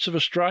the Voice of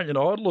Australian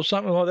Idol or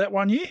something like that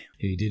one year?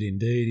 He did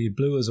indeed. He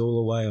blew us all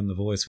away on The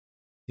Voice.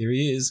 Here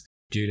he is,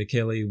 Judah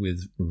Kelly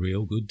with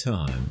Real Good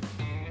Time.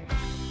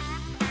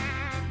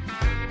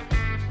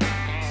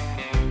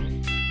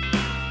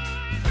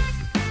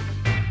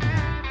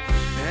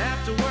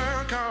 After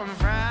work on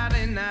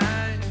Friday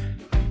night,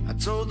 I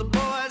told the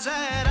boys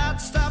that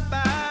I'd stop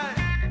by.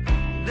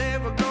 They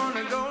were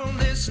gonna go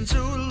listen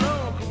to a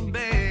local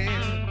band.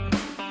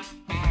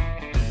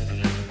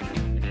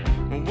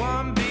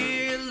 One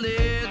beer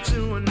led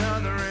to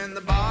another, and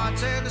the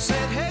bartender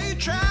said, "Hey,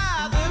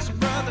 try this,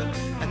 brother."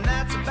 And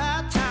that's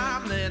about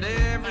time that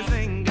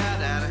everything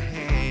got out of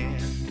hand.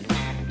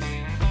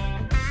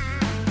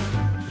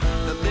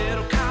 The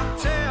little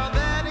cocktail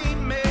that he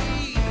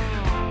made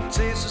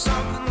tasted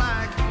something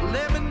like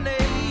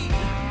lemonade,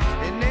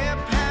 and it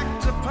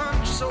packed a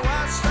punch, so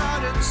I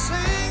started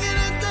singing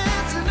and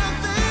dancing. I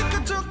think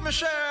I took my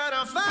shirt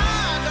off. I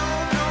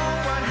don't know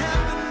what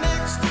happened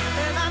next,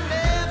 and I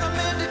never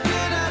meant to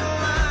get out of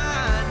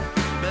line,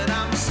 but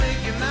I'm sick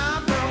and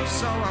I'm broke,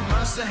 so I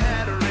must have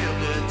had a real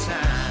good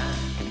time.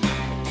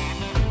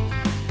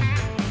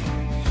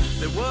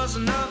 There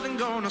wasn't nothing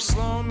gonna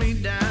slow me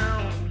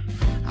down.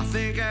 I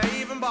think I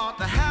even bought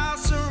the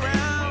house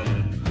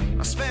around.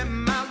 I spent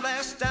my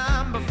last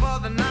dime before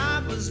the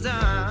night was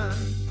done.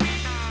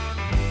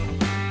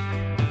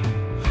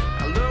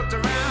 I looked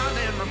around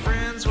and my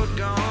friends were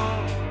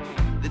gone.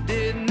 They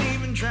didn't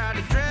even try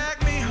to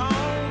drag me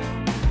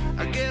home.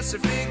 I guess they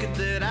figured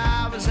that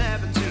I was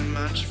having too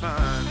much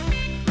fun.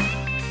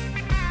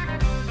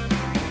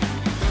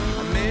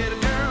 I met a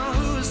girl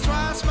who was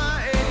twice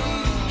my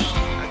age.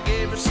 I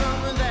gave her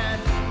some of that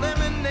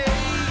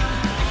lemonade,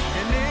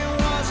 and it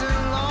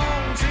wasn't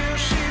long till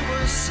she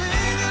was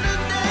singing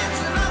and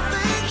dancing. I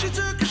think she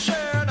took her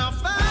shirt off.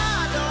 I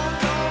don't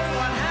know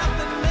what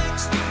happened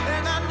next,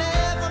 and I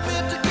never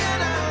meant to get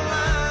out of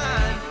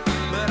line,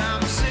 but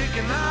I'm sick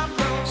and I'm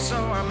broke, so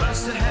I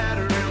must have had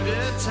a real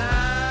good time.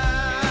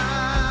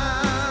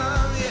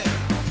 Yeah.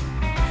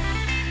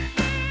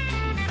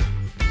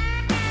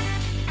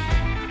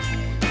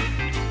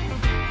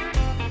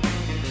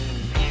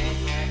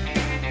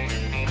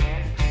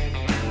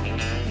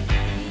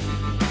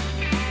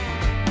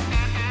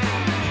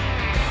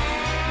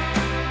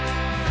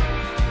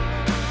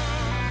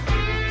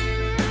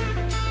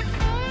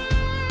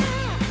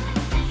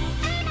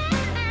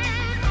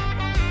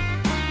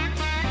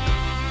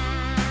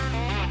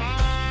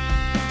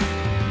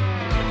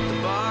 The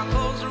bar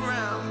closed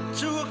around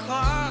 2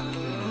 o'clock.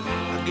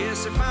 I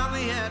guess they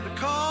finally had to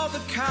call the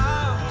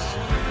cops.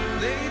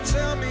 They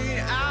tell me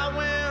I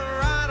went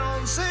right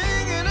on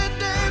singing and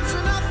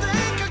dancing. I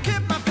think I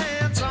kept my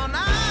pants on.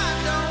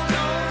 I don't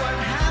know what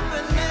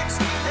happened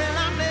next, and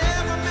I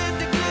never meant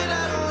to get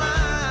out of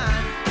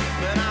line,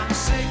 but I'm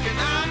sick and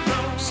I'm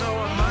broke, so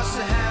I must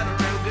have had a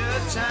real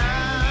good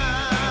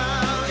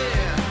time.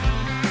 Yeah.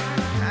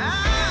 I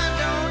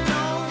don't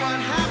know what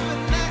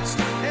happened next,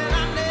 and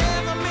I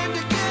never meant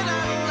to get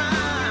out of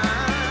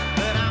line,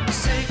 but I'm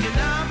sick and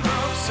I'm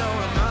broke, so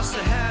I must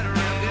have had a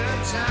real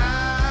good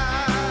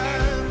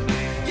time.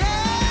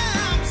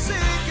 Yeah, I'm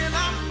sick and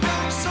I'm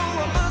broke, so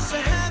I must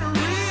have had a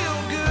real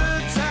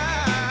good time.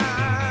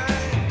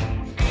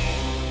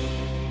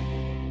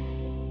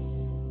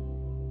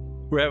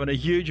 We're having a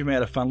huge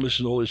amount of fun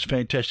listening to all this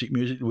fantastic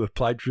music that we've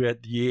played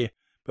throughout the year,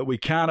 but we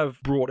can't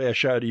have brought our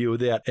show to you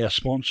without our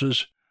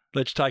sponsors.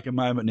 Let's take a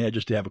moment now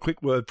just to have a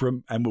quick word from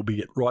them, and we'll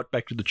get right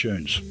back to the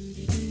tunes.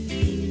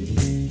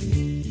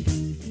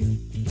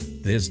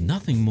 There's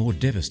nothing more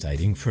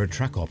devastating for a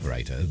truck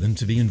operator than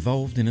to be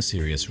involved in a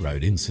serious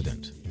road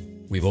incident.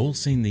 We've all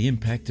seen the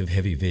impact of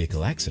heavy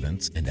vehicle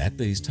accidents, and at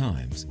these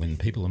times, when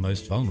people are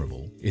most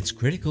vulnerable, it's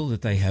critical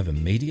that they have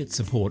immediate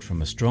support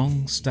from a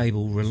strong,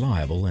 stable,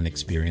 reliable and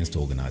experienced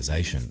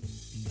organisation.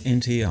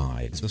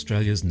 NTI is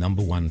Australia's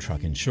 #1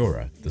 truck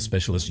insurer, the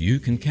specialist you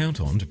can count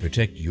on to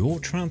protect your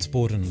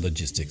transport and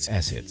logistics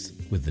assets,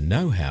 with the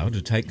know-how to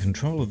take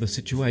control of the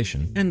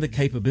situation and the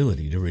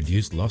capability to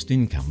reduce lost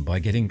income by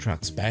getting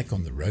trucks back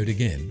on the road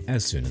again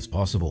as soon as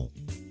possible.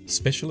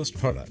 Specialist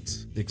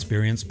products,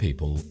 experienced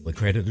people,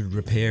 accredited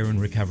repair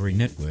and recovery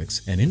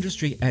networks, and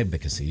industry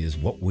advocacy is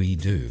what we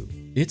do.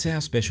 It's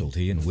our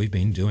specialty and we've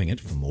been doing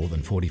it for more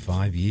than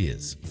 45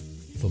 years.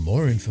 For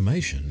more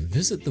information,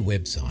 visit the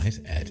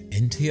website at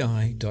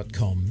nti.com.au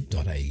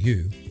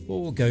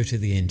or go to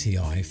the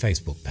NTI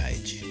Facebook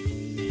page.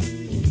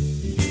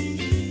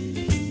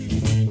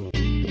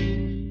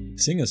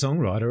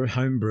 Singer-songwriter,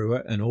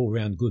 homebrewer and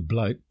all-round good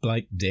bloke,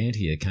 Blake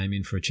Dantier came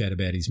in for a chat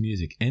about his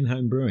music and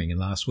homebrewing in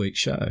last week's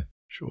show.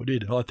 Sure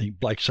did. I think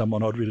Blake's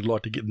someone I'd really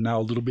like to get to know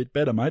a little bit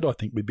better, mate. I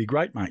think we'd be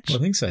great mates. I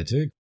think so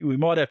too. We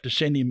might have to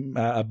send him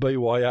a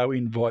BYO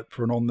invite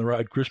for an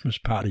on-the-road Christmas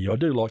party. I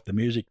do like the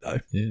music, though.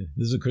 Yeah,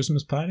 this is a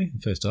Christmas party?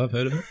 First I've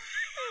heard of it.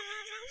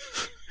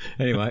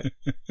 Anyway,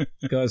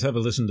 guys, have a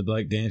listen to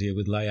Blake Dantier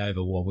with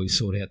Layover while we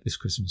sort out this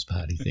Christmas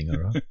party thing, all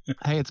right?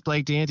 Hey, it's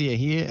Blake Dantier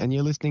here, and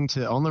you're listening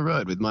to On the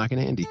Road with Mike and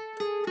Andy.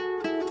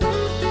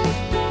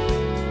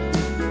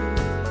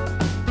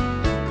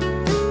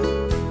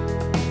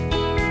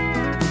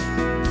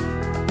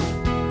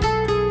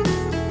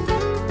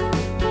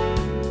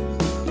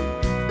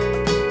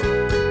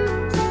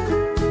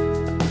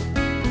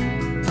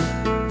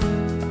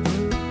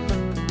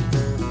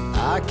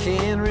 I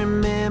can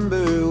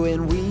remember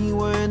when we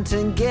weren't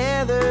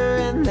together,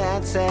 and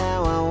that's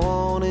how I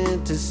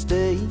wanted to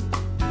stay.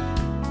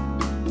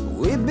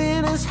 We've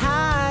been as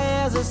high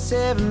as a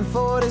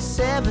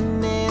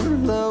 747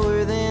 and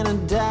lower than a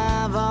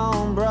dive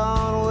on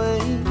Broadway.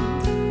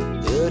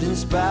 But in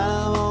spite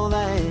of all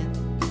that,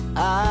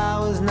 I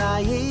was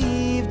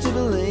naive to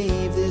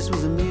believe this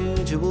was a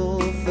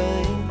mutual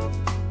thing.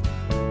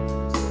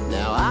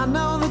 Now I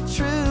know the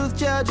truth,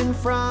 judging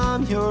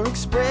from your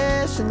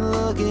expression,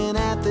 looking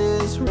at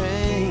this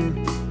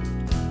ring.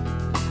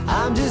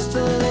 I'm just a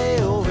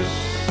layover,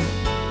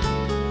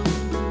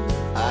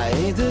 I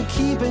ain't the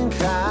keeping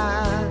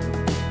kind.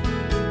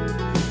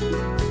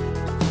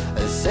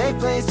 A safe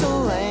place to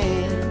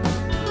land,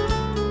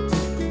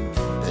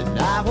 but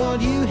not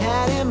what you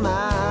had in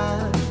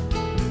mind.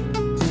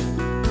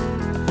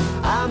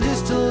 I'm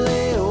just a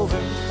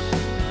layover,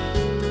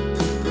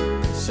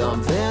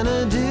 something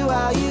to do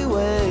while you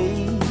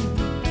wait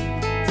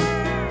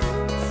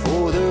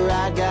for the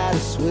ride. Gotta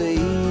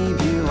sweep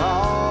you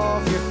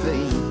off your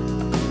feet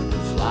and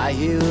fly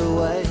you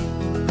away.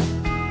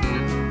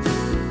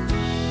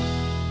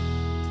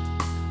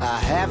 I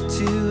have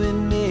to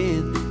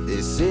admit,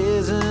 this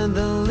isn't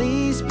the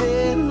least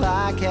bit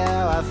like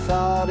how I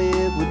thought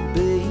it would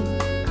be.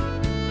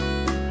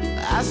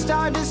 I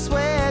start to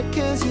sweat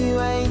 'cause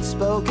you ain't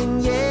spoken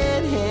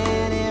yet,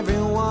 and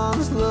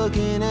everyone's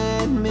looking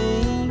at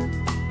me.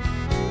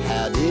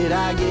 How did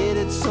I get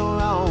it so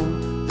wrong?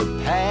 The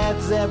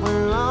paths that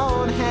we're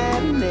on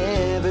have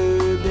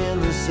never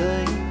been the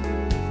same.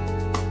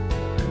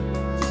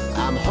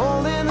 I'm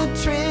holding the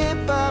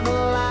trip of a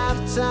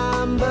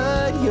lifetime,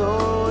 but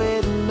you're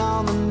waiting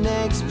on the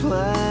next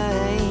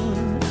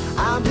plane.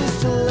 I'm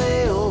just a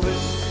layover,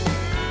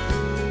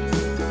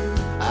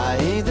 I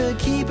ain't the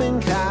keeping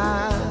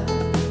kind.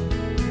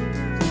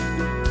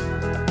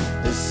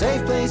 A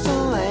safe place to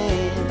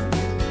land,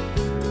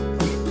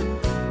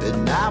 but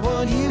not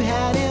what you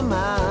had in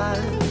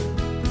mind.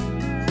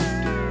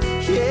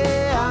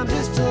 Yeah, I'm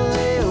just a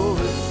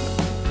layover,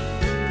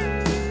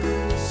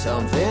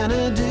 something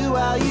to do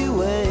while you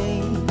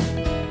wait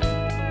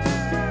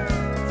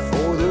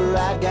for the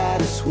ride.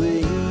 Gotta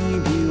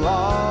sweep you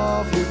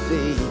off your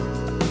feet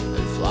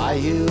and fly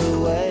you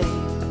away.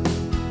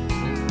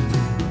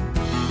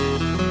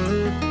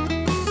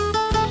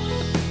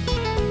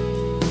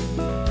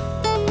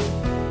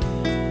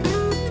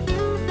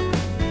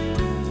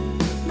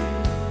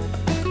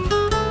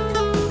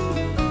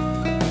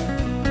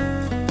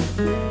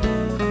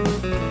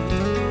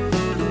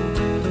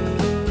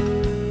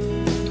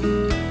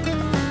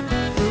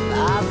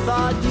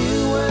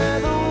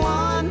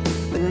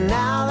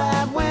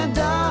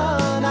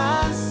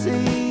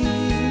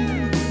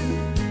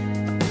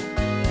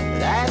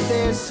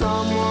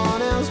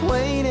 Someone else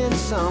waiting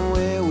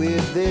somewhere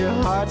with their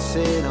heart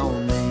set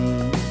on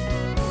me.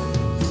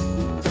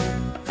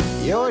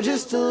 You're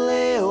just a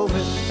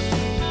layover,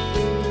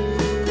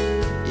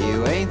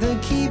 you ain't the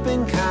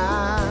keeping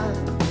kind.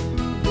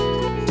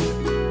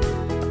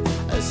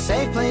 A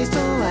safe place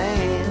to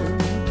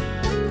land,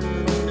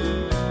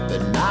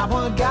 but not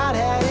what God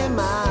had in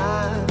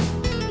mind.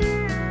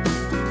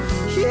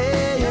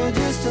 Yeah, you're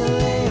just a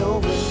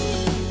layover,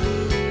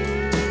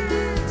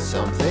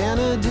 something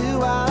to do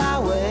while I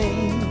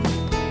wait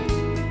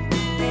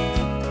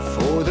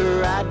for the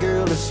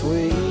to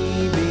sweep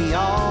me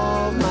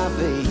off my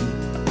feet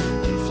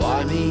and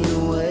fly me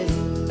away.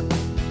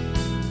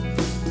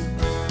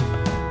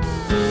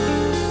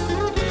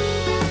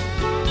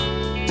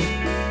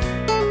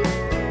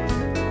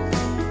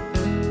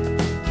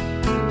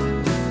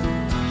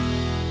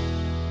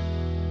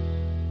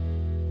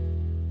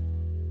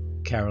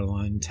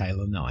 Caroline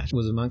Taylor Knight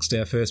was amongst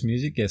our first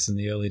music guests in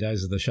the early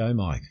days of the show,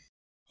 Mike.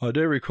 I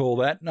do recall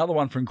that. Another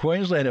one from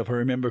Queensland, if I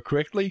remember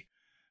correctly.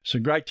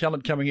 Some great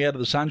talent coming out of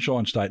the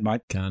Sunshine State,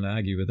 mate. Can't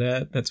argue with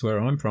that. That's where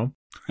I'm from.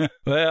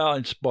 Well,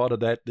 in spite of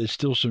that, there's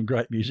still some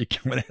great music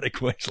coming out of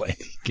Queensland.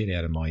 Get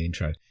out of my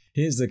intro.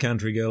 Here's the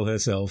country girl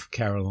herself,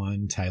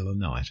 Caroline Taylor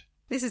Knight.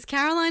 This is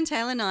Caroline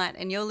Taylor Knight,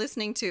 and you're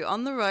listening to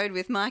On the Road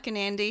with Mike and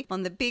Andy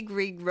on the Big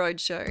Rig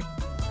Roadshow.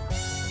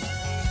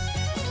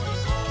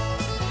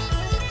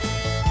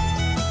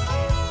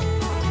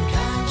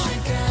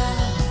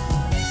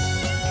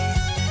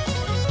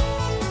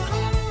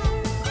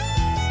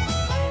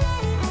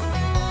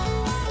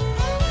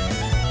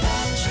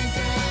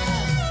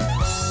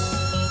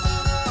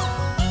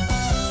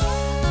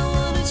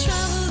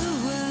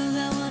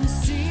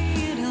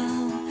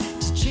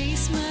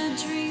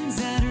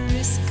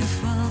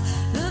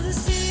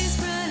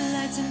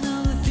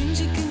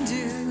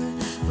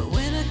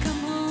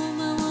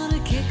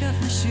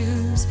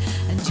 Shoes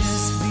and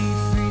just be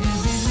free to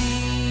be me.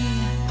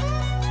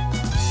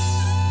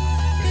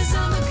 'Cause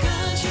I'm a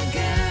country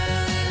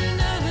girl in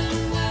another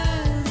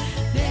world.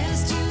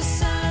 There's two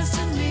sides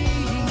to me.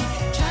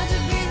 Tried to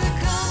be the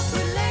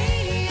corporate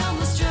lady,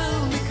 almost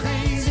drove me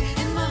crazy.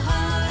 In my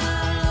heart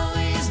I'll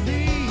always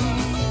be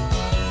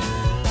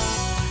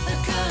a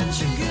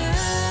country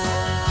girl.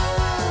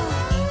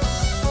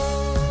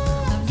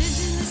 I've lived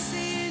in the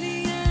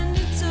city and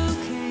it's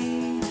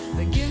okay,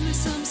 but give me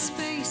some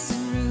space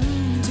and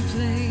room to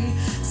play.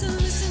 So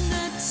listen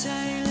that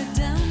Taylor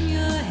down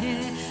your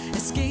hair.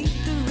 Escape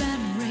the rat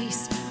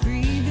race,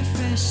 breathe the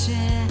fresh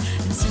air,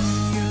 and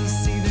soon you'll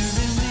see the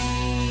real me.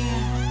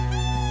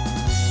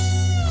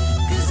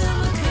 'Cause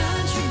I'm a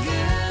country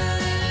girl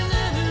in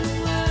another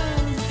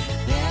world.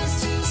 There's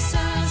two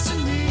sides to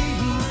me.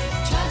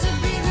 Tried to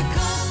be the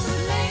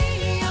corporate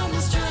lady,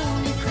 almost drove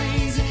me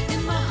crazy.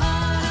 In my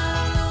heart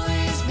I'll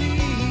always be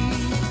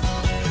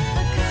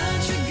a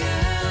country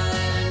girl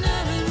in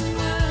another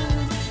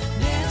world.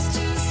 There's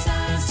two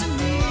sides to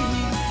me.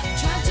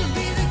 Tried to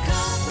be the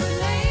corporate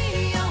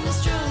lady, almost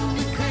drove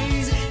me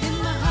crazy. In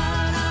my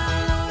heart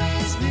I'll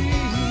always be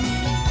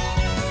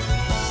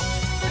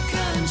a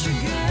country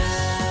girl.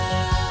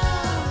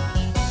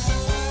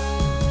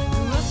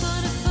 Grew up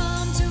on a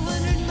farm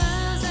 200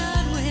 miles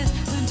out west.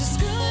 Went to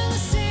school in the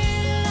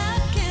city,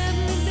 life kept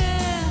me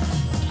there.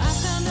 I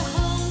found a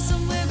home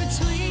somewhere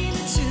between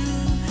the two.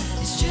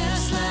 It's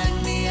just like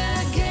me, I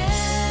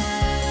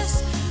guess,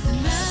 and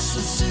that's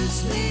what suits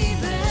me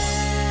best.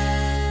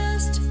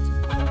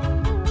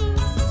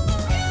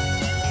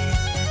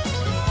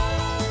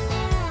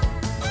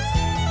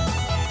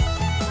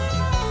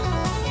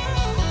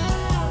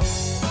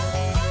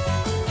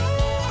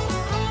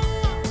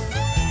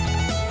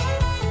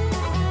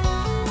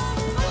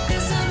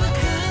 Cause I'm a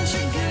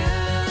country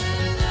girl in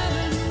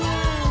another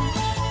world.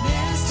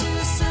 There's two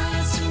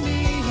sides to me.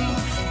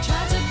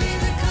 Tried to be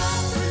the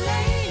corporate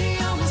lady,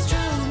 almost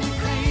drove me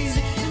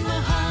crazy. In my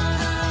heart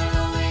I'll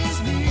always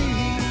be.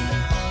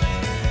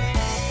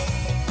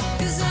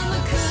 'Cause I'm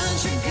a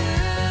country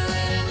girl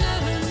in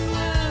another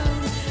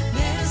world.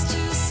 There's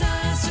two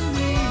sides to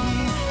me.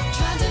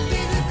 Tried to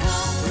be the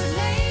corporate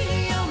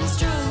lady, almost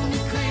drove me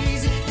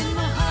crazy. In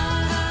my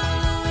heart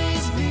I'll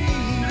always be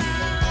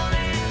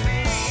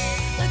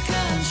a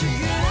country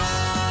girl.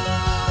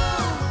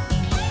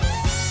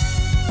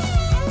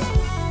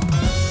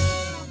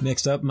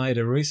 Next up, made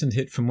a recent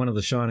hit from one of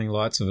the shining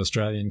lights of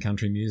Australian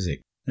country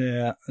music.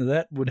 Yeah,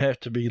 that would have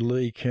to be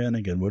Lee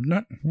Kernaghan, wouldn't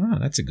it? Oh,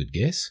 that's a good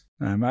guess.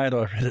 No, mate,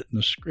 I read it in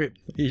the script.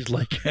 Here's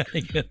Lee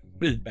Kernaghan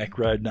with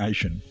Backroad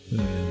Nation.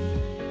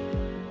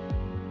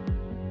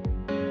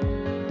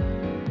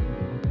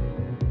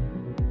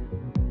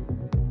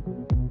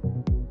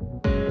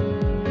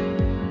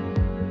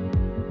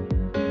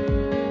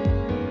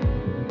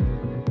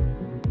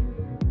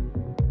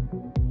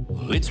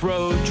 Well, it's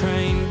road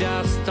train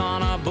dust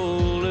on a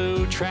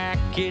blue track.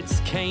 It's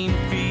cane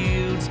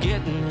fields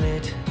getting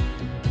lit,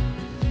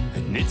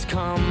 and it's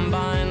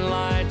combine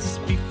lights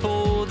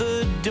before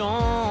the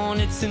dawn.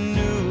 It's a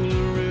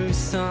Uluru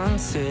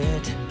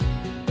sunset.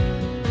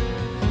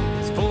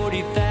 It's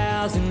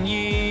 40,000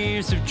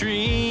 years of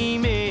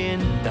dreaming.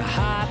 The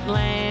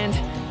heartland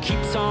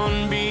keeps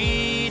on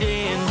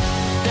beating.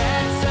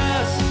 That's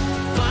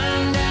us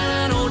flying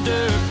down an old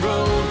dirt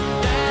road.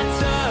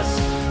 That's us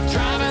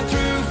driving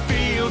through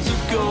fields of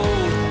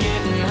gold,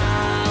 getting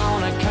high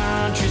on a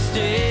country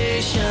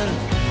station,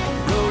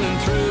 rolling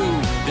through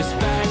this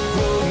back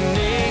road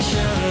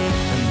nation.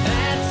 And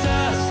that's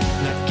us,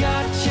 and I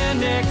got you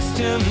next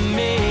to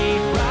me.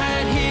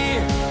 Right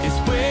here is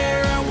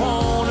where I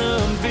wanna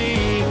be.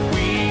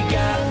 We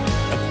got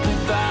a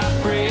good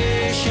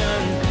vibration,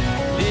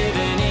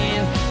 living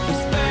in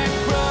this back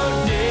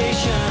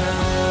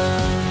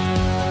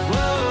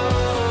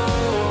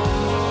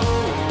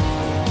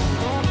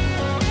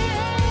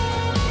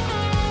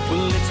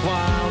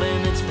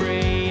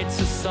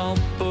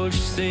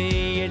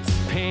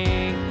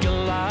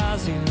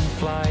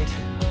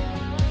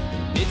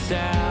It's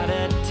out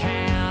of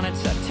town,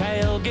 it's a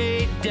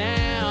tailgate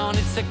down,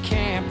 it's a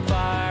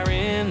campfire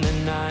in the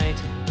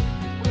night.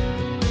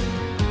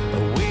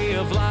 A way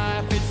of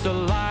life, it's the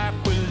life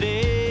we're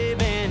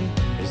living,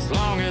 as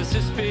long as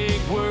this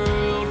big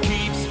world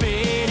keeps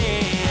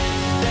spinning.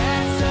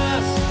 That's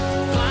us,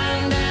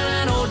 flying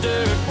down an old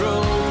dirt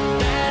road.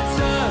 That's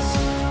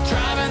us,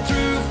 driving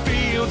through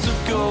fields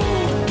of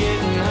gold,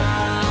 getting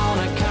high on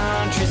a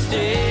country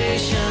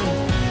station,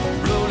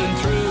 rolling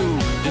through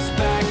this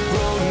back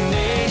road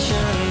nation.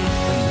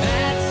 And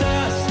that's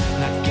us,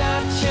 and I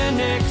got you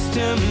next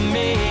to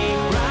me.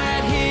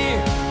 Right here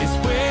is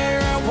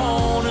where I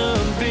wanna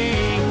be.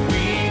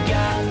 We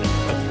got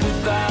a good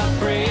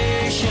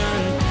vibration,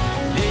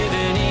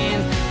 living in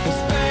this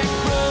back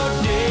road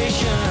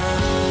nation.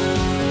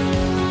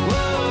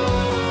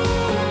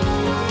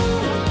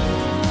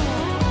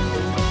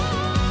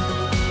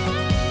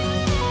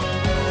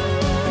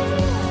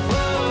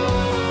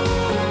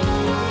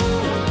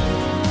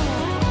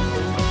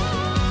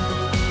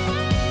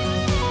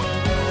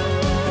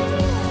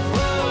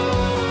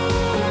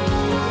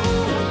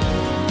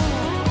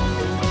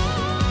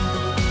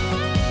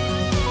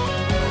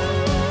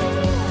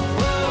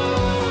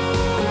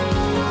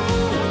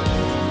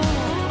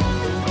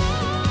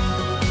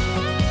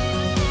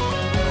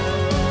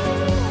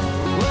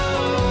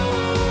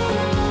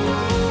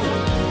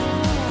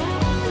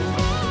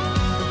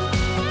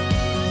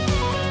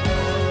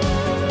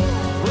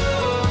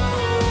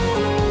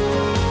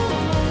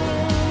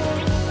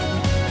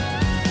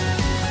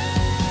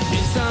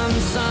 It's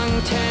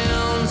unsung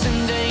towns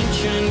and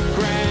ancient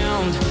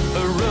ground,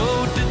 a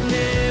road that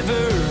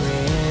never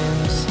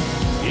ends.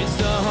 It's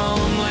the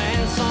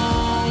homeland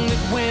song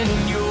that when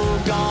you're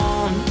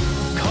gone,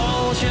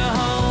 calls you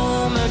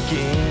home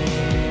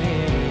again.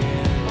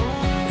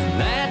 And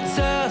that's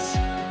us,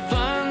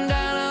 flying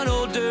down an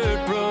old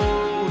dirt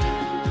road,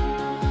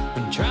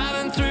 and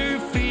driving through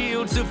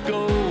fields of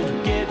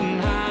gold, getting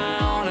high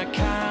on a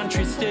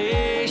country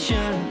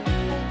station,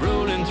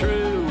 rolling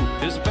through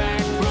this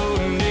back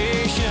road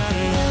nation.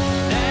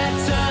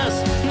 That's us,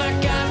 and I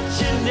got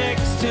you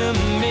next to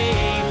me.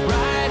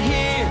 Right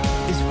here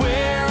is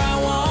where I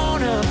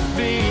wanna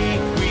be.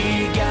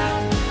 We got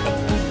a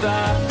good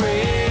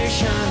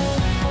vibration,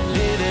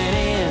 living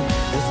in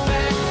this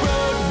back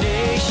road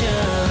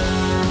nation.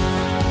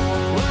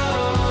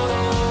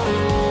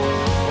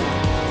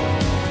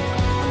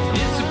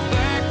 It's a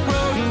back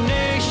road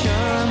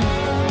nation.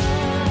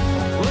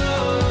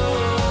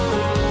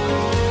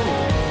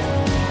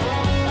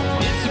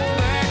 It's a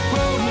back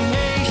road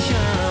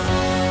nation.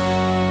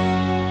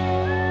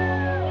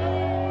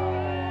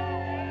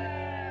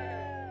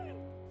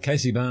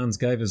 Casey Barnes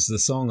gave us the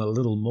song A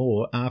Little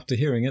More. After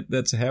hearing it,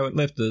 that's how it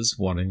left us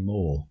wanting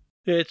more.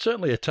 Yeah, it's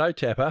certainly a toe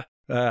tapper,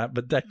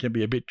 but that can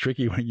be a bit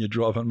tricky when you're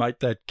driving, mate.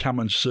 That come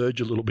and surge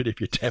a little bit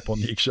if you tap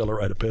on the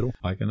accelerator pedal.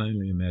 I can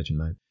only imagine,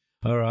 mate.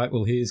 All right,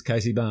 well, here's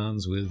Casey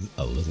Barnes with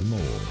A Little More.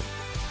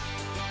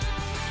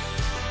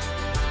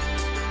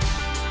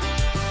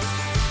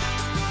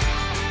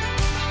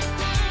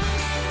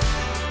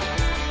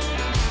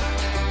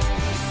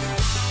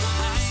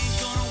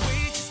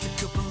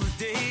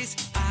 Days,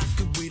 I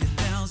could wait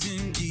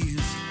 1,000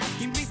 years.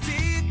 You may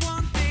think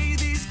one day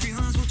these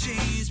feelings will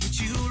change, but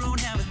you don't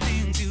have a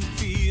thing to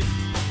fear.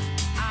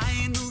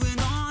 I ain't moving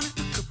on in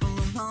a couple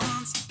of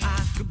months.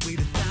 I could wait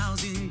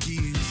 1,000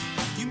 years.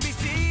 You may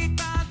think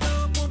my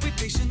love won't be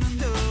patient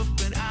enough,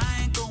 but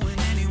I ain't going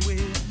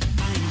anywhere.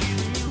 I ain't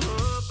giving you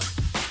up.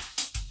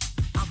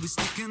 I'll be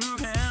sticking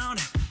around.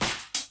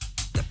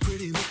 That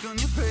pretty look on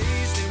your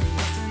face, there ain't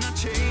nothing I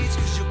change,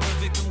 'cause you're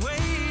perfect the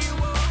way you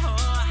are.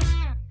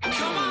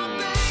 Come on,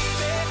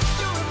 baby,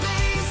 you're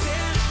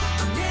amazing.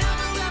 I've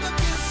never ever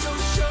been so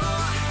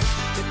sure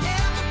that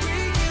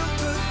every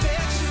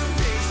imperfection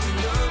makes me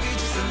love you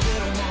just a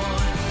little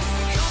more.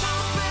 Come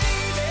on,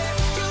 baby,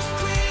 you're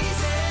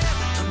crazy.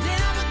 I'm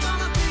never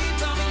gonna leave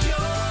from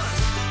yours,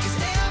 'cause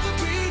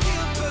every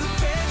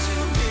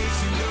imperfection makes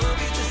me love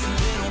you just a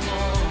little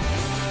more.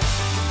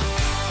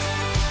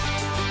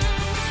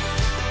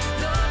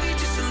 Love you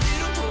just a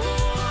little more.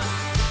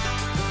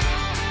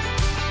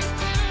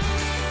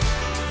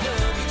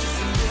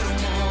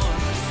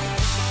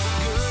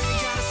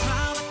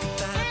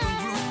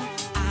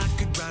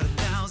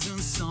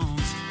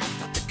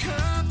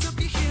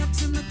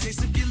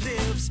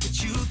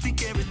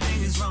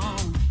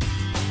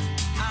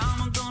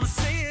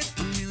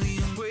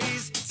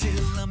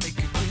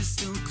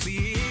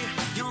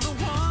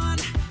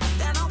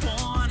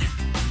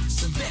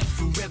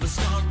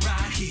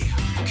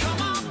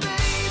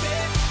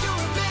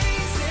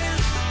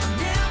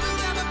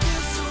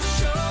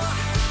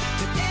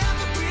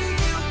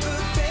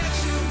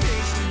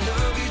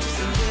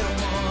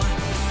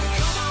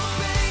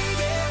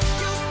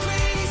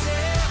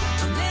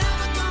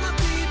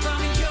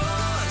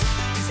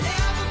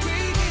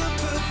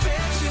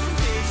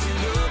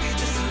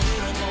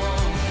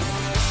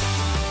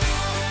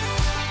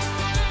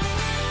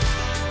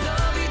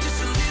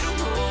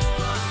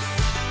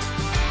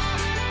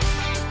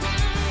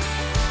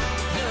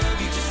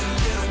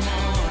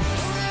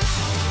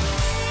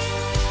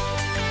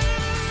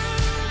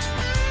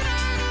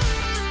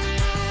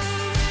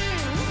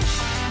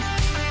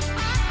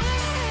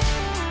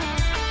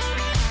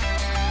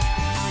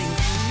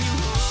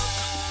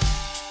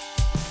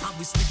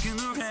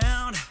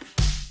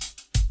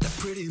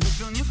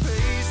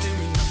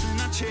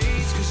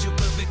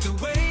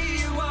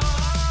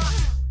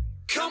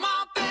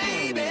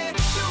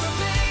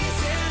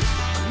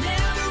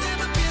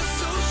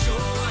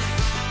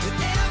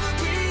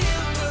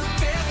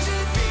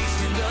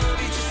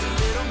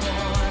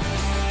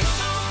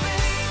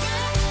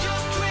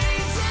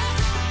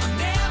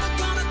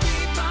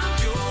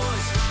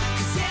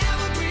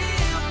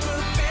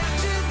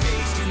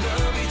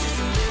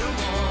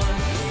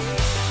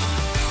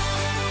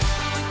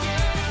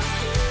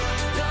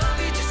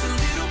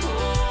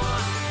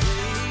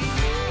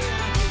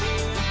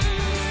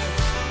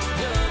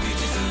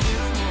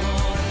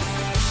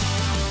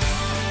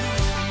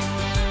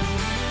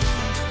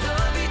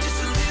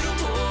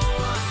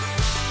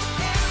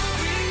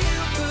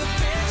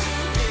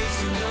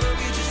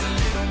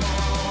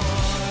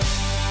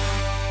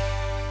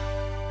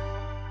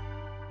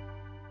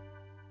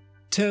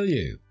 Tell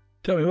You.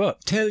 Tell me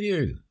what? Tell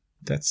You.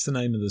 That's the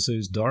name of the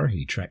Suze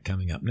Doherty track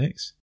coming up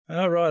next.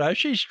 All right. Oh,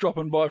 she's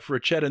dropping by for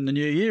a chat in the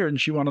new year. Isn't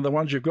she one of the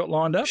ones you've got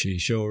lined up? She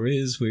sure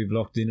is. We've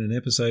locked in an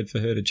episode for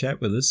her to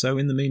chat with us. So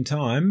in the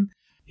meantime,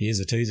 here's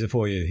a teaser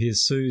for you.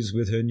 Here's Suze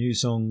with her new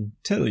song,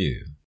 Tell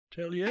You.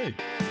 Tell You.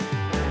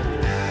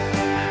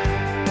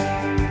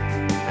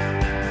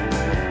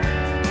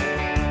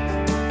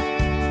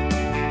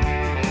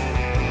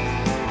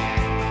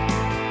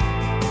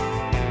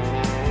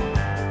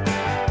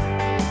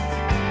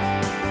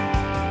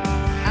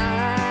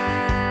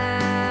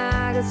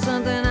 I got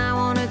something I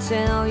want to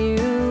tell you.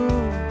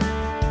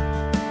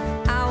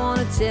 I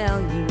want to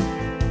tell you.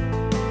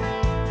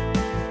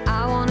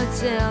 I want to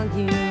tell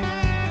you.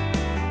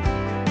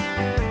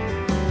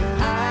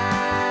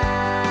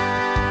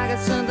 I got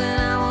something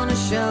I want to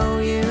show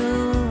you.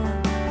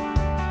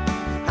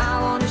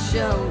 I want to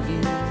show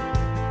you.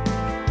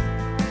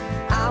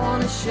 I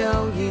want to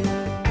show you.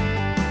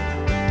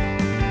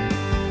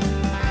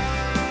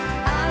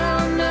 I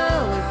don't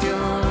know if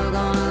you're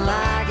gonna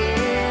like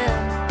it.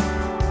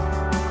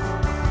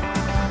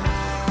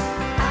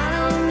 I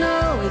don't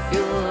know if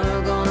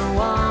you're gonna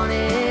want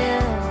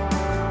it.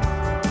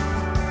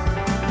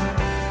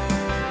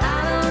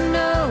 I don't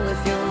know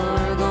if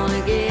you're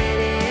gonna get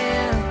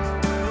it.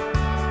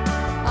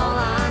 All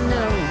I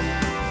know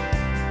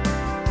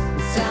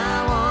is I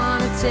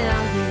wanna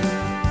tell you.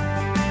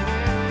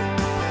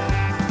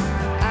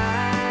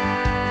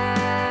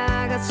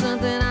 I got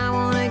something I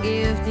wanna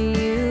give to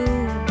you.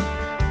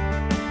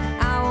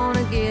 I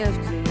wanna give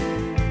to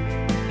you.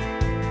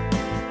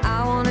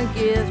 I wanna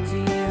give to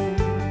you.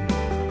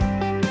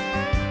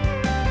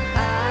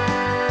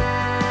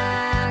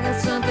 I got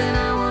something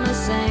I wanna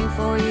sing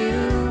for you.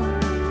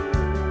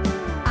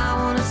 I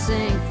wanna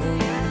sing for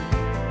you.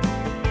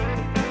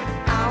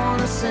 I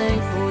wanna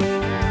sing for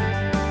you.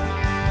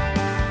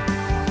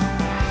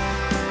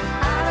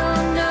 I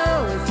don't know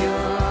if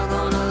you're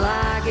gonna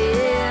like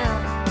it.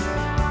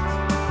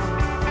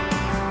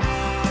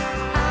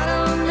 I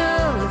don't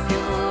know if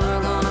you're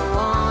gonna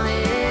want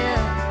it.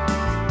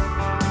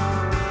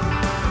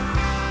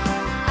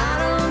 I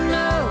don't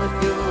know if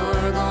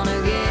you're gonna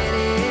get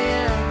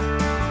it.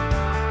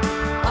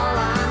 All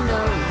I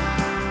know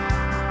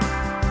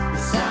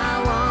is I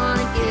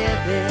wanna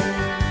give it.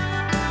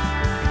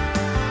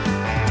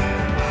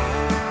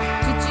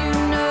 Did you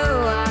know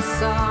I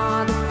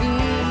saw the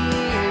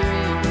fear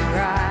in your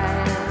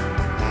eyes?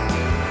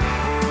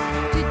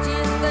 Did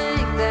you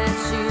think that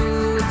you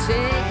would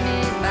take me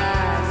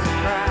by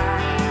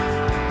surprise?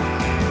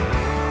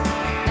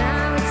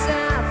 Now it's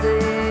out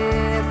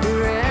there for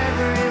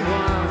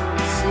everyone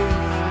to see.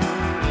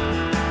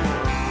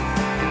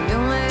 The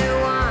only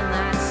one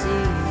that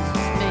sees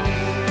is me.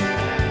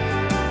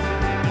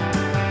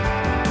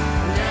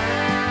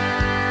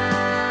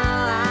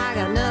 Now I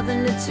got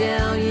nothing to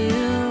tell you.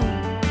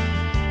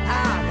 I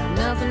got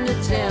nothing to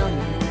tell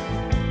you.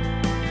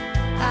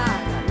 I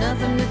got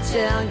nothing to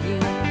tell you.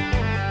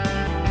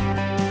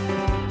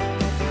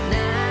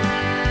 Now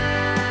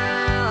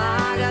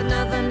I got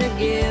nothing to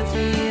give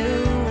to you.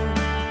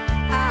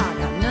 I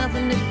got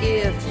nothing to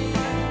give to you.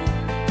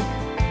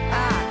 I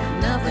got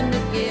nothing to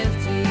give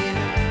to you.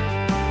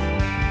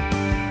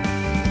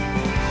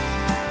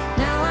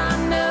 Now I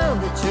know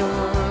that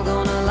you're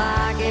gonna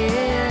like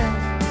it.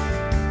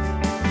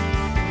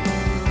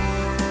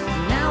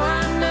 Now I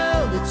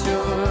know that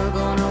you're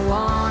gonna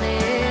want it.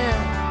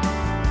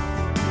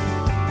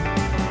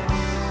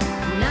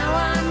 Now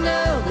I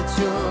know that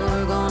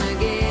you're gonna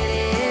get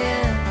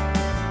it.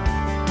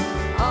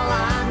 All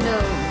I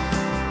know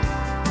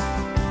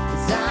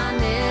is I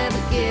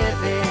never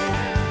give it.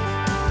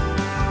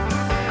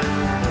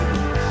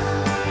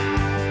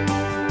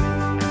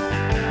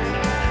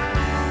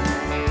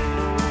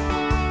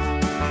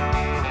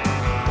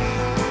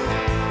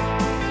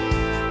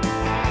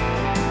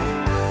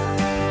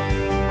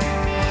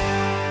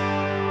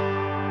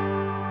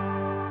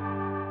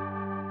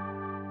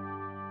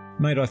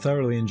 Mate, I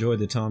thoroughly enjoyed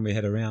the time we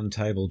had a round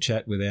table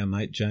chat with our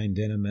mate Jane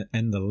Denham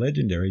and the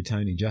legendary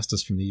Tony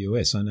Justice from the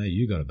US. I know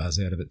you got a buzz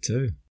out of it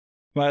too.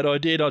 Mate, I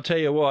did. I'll tell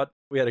you what,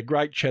 we had a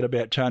great chat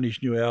about Tony's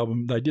new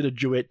album. They did a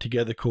duet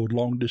together called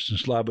Long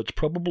Distance Love. It's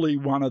probably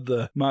one of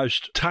the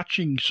most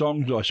touching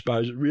songs, I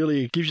suppose. It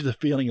really gives you the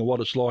feeling of what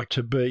it's like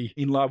to be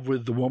in love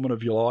with the woman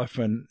of your life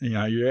and, you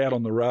know, you're out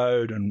on the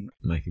road and...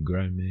 Make a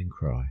grown man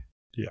cry.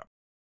 Yeah.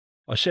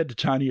 I said to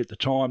Tony at the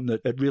time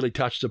that it really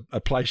touched a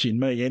place in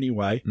me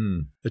anyway.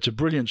 It's a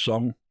brilliant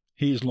song.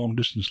 Here's Long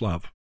Distance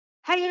Love.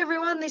 Hey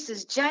everyone, this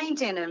is Jane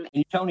Denham,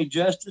 And Tony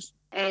Justice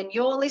and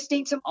you're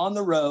listening to on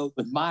the road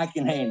with Mike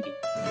and Andy.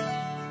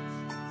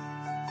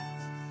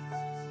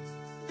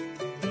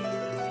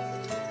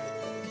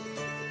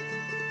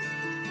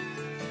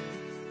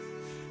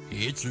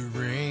 It's a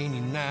rainy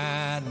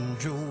night in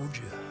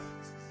Georgia,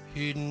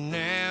 heading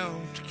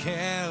out to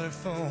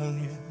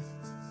California,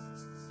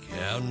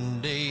 counting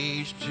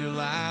days till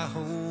I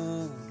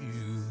hold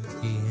you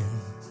again.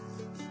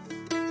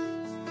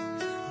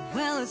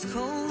 Well, it's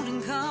cold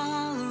in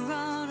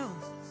Colorado.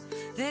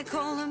 They They're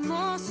calling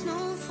more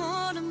snow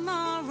for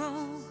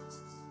tomorrow.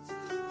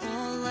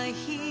 All I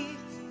hear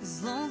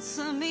is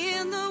lonesome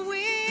in the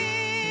wind.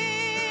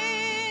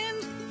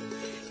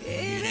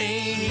 It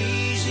ain't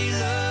easy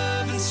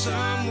loving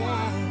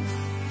someone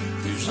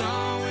who's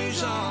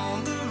always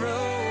on the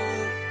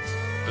road,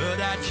 but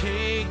I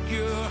take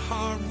your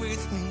heart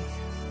with me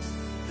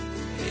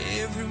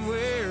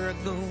everywhere I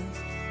go.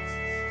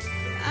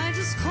 I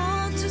just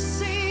called to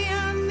say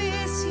I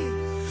miss you.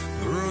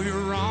 Girl,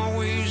 you're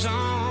always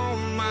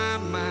on my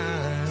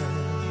mind.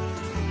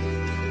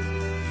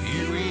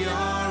 Here we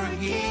are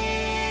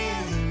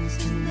again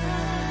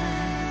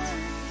tonight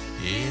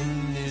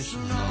in this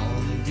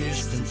long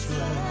distance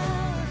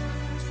love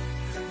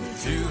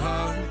with two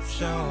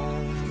hearts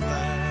on the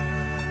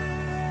line.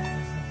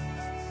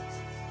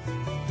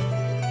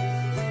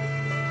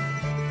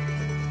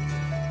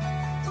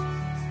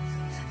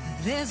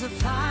 There's a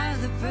fire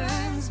that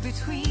burns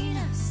between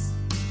us,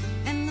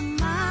 and the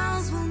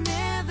miles will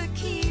never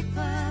keep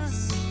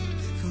us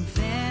from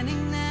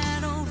fanning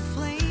that old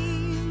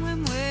flame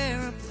when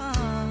we're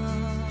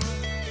apart.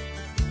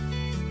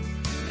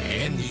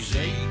 And these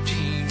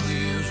 18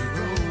 wheels are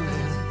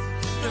rolling,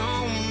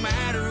 don't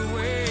matter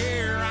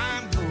where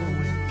I'm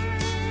going,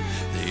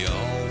 they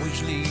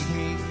always lead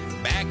me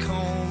back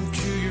home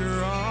to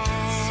your arms.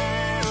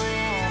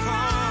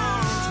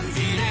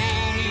 It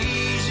ain't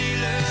easy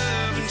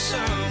loving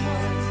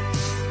someone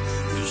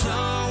who's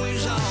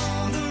always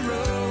on the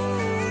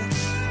road,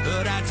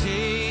 but I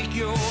take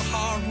your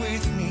heart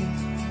with me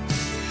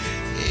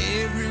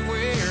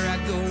everywhere I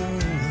go.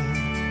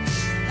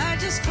 I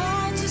just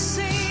called to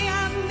say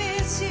I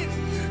miss you.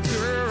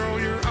 Girl,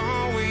 you're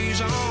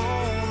always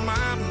on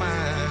my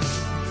mind.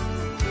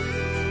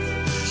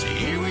 So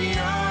here we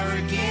are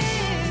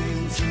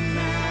again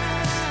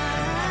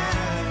tonight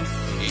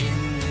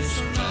in this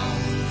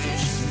long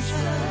distance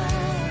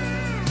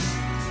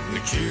love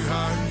with two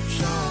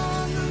hearts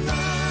on the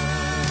line.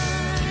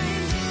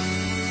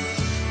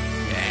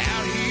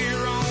 Out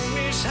here on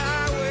this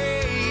highway,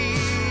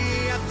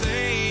 I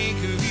think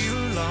of you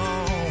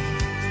alone.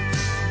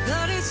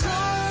 But it's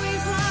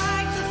always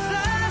like the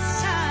first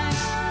time,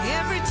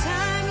 every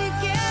time you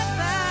get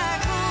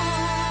back home.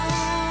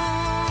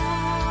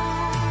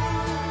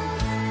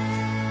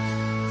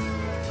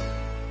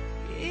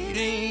 It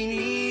ain't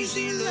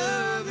easy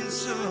loving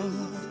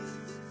someone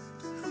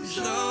who's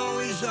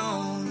always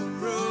on the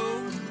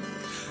road.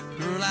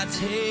 Girl, I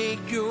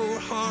take your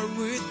heart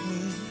with me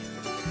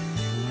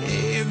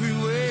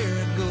everywhere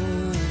I go.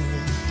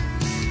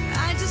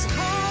 I just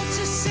called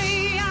to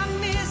say I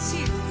miss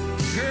you.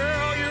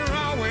 Girl, you're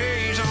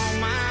always on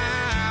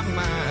my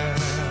mind.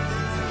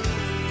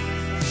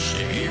 So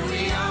here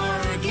we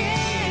are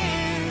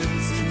again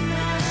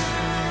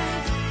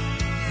tonight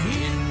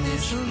in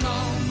this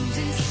long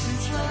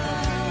distance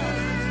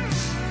love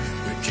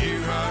with two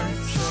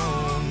hearts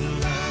on the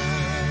line.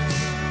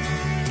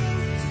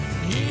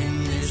 In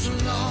this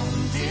long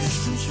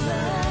distance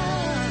love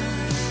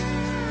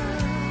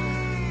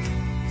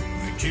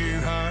with two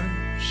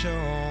hearts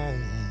on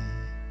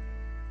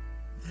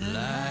the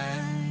line.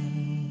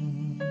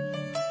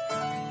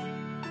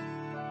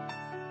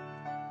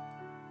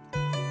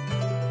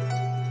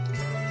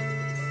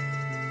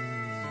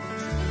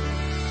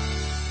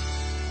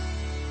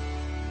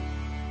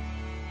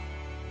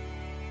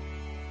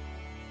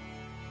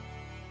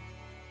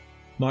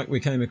 Mike, we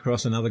came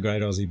across another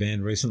great Aussie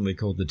band recently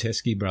called the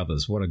Teskey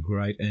Brothers. What a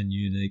great and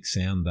unique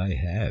sound they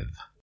have.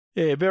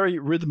 Yeah, very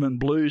rhythm and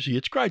bluesy.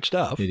 It's great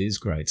stuff. It is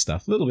great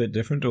stuff. A little bit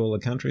different to all the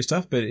country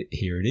stuff, but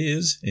here it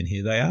is, and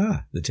here they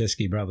are, the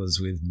Teskey Brothers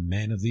with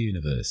Man of the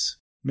Universe.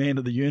 Man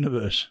of the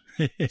Universe.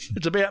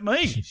 It's about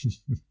me.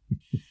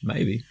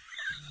 Maybe.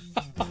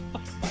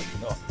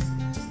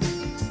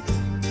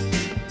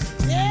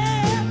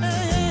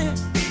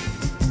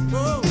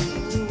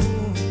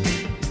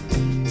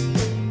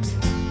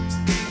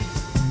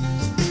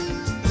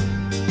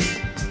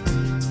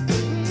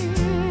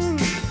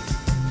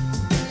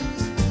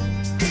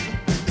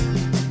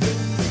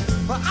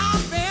 Well,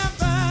 I've been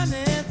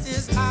burning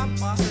since I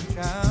was a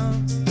child,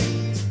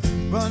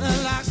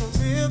 running like a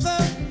river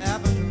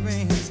after the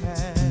rains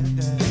had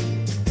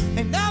died.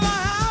 Ain't never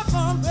had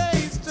one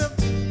place to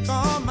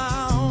call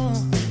my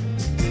own,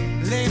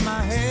 lay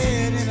my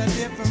head in a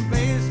different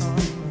place on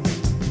the road.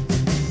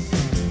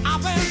 I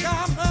wake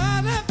up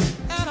early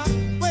and I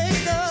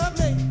wake up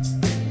late,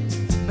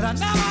 but I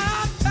never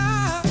had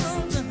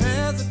time to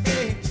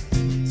hesitate.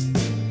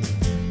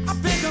 I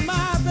pick up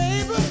my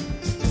baby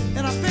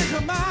and I pick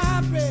up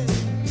my bread.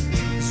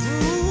 It's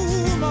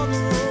room on the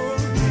road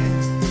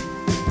again.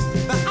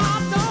 But I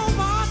don't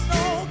want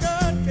no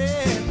good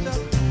bed to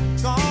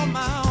call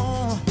my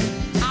own.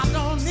 I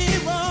don't need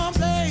one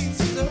place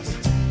to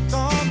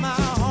call my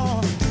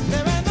own.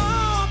 There ain't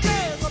no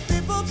place for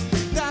people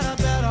that are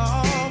better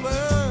or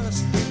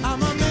worse.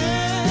 I'm a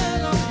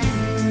man of the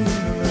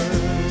universe.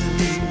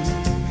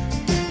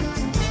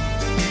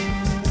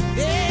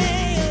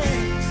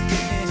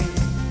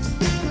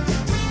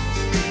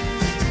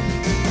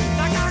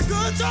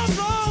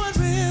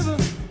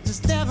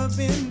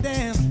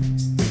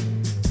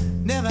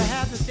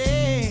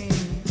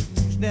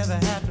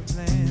 had to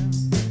plan.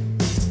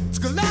 To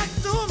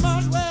collect too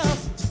much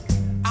wealth,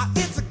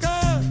 it's a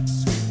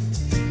curse.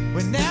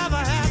 We never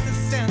had the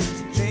sense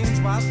to change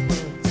what's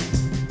worth.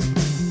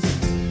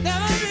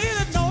 Never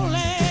needed no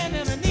land,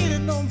 never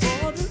needed no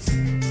borders.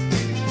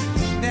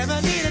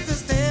 Never needed to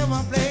stay in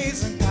one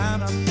place and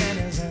count up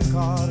pennies and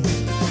quarters.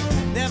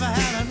 Never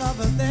had enough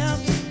of them,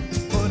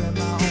 put in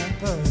my own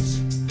purse.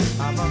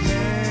 I'm a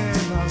man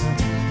of the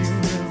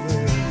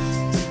universe.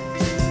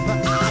 But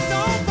I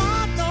don't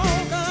want no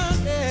gun,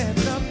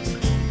 get up,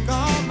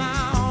 call my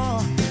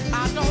own. I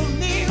don't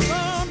need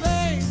one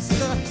place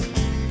to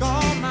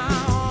call my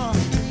own.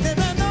 There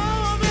been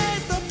no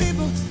race of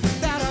people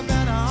that have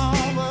been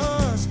on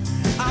worse.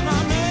 I'm a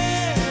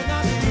man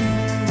of the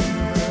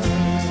universe.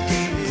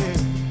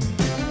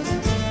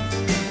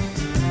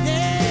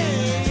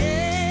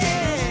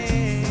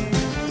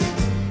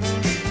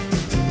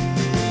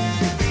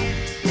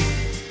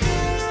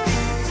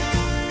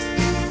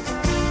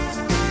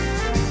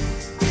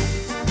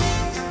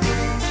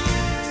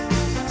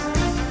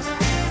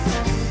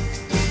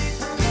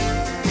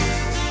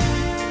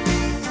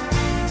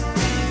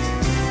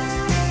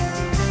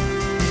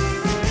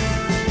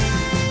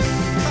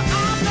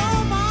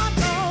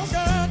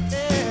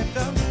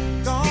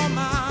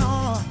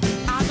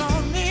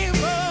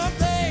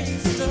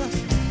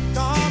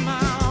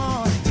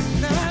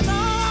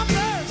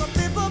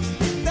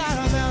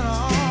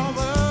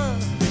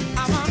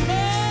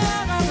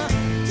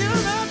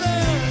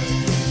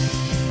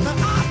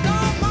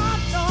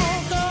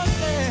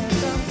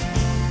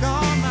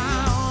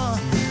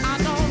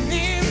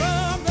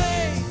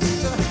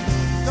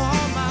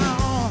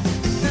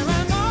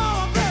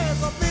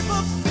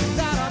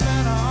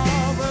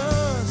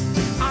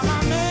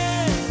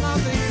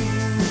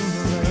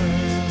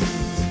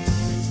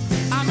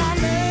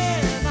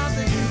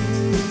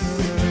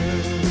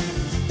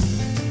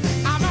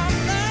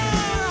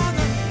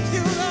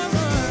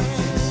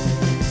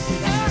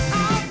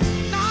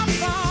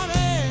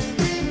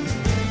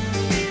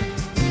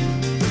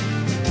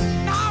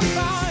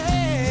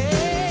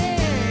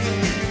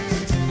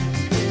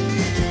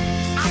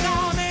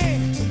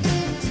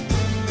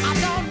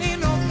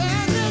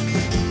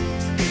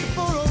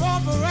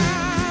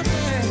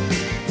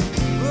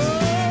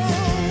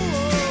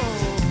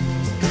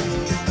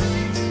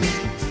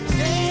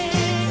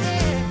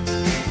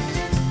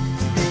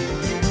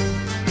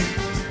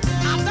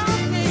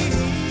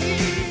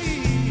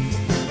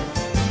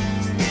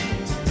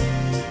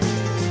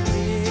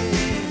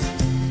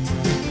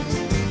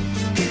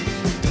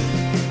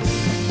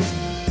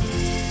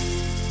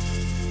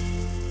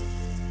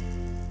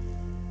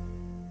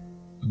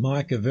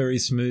 Mike, a very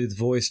smooth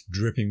voice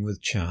dripping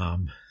with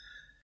charm.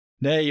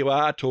 Now you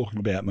are talking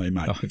about me,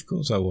 mate. Oh, of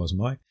course I was,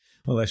 Mike.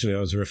 Well, actually, I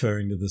was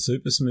referring to the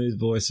super smooth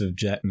voice of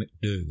Jack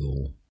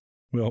McDougall.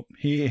 Well,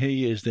 here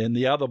he is then,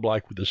 the other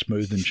bloke with the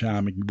smooth and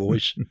charming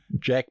voice,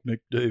 Jack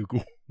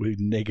McDougall with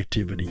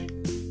Negativity.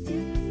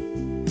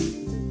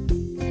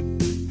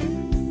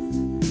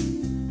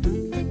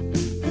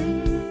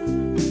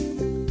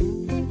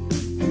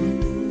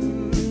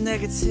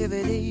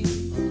 Negativity,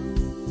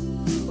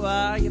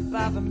 why you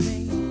bother me?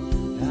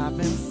 I've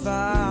been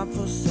fine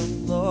for so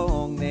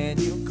long, then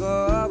you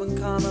go and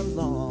come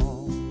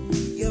along.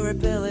 Your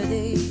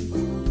ability,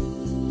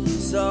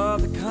 so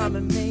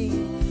becoming me.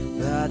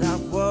 But I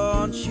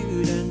want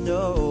you to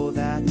know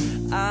that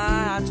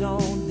I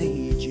don't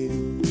need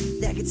you.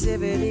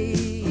 Negativity,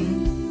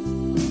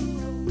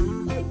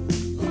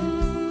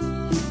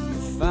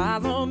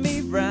 follow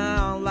me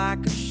round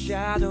like a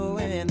shadow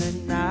in the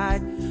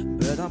night.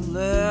 But I'm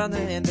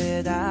learning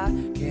that I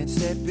can't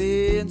step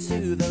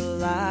into the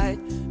light,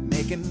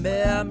 making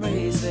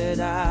memories that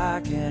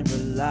I can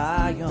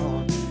rely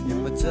on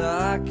in my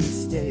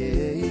darkest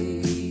days.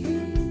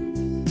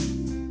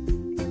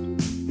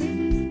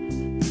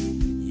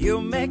 You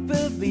make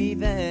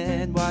believe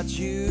in what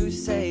you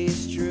say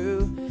is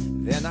true.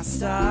 Then I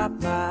stop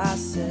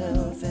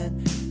myself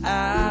and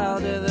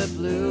out of the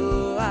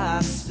blue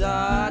I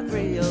start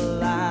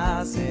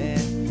realizing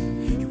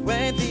you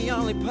ain't the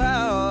only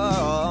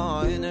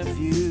point of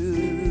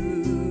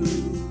view.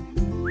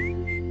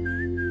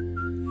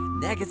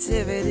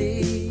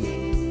 Negativity,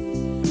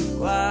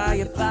 why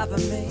you bother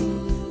me?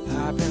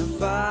 I've been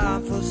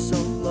fine for so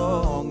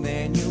long,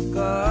 then you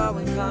go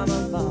and come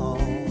along.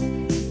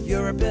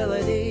 Your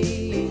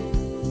ability,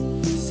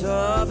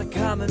 so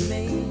becoming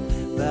me.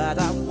 But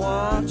I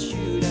want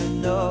you to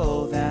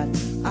know that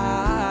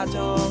I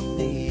don't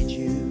need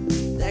you.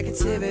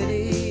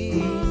 Negativity,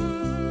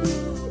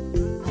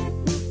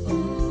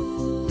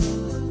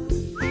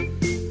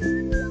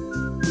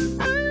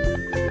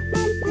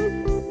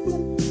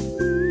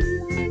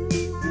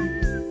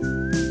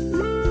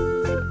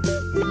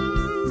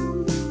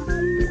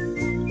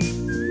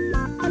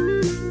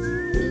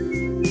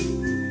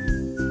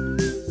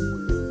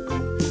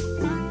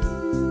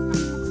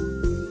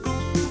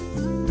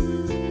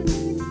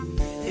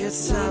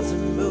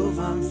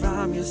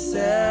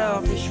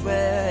 selfish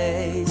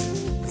ways,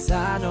 'cause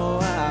I know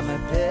I'm a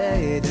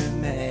better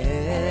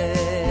man.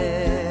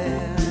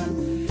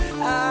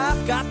 I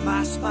got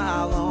my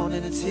smile on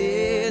and it's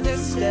here to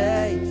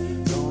stay.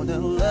 Gonna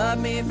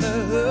love me for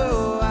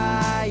who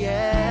I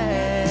am.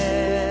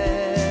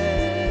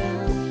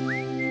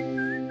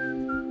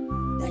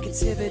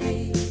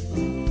 Negativity,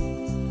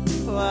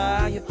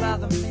 why you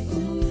bother me?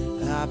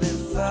 I've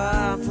been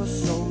fine for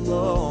so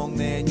long,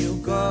 then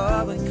you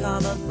go and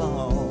come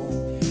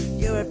along.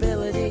 Your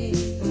ability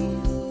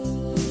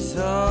is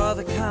all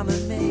the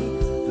common me,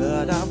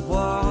 but I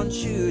want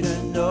you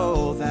to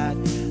know that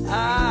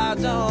I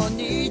don't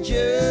need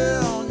you.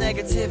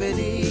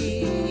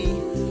 Negativity,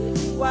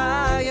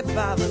 why you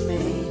bother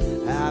me?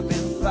 I've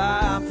been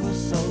fine for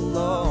so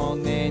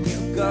long, then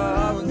you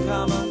go and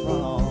come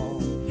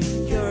along.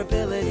 Your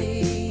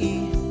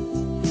ability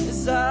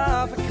is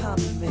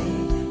overcoming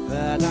me,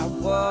 but I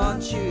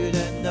want you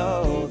to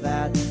know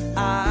that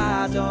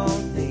I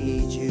don't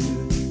need you.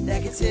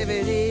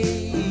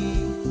 Negativity,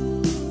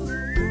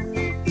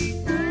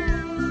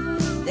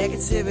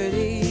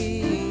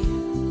 negativity,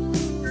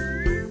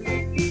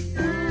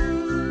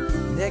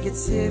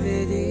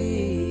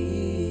 negativity.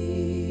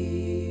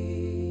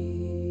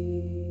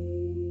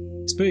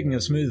 Speaking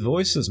of smooth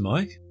voices,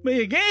 Mike.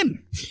 Me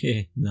again?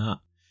 Yeah, nah.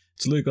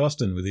 It's Luke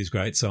Austin with his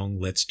great song,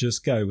 Let's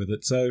Just Go With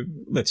It. So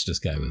let's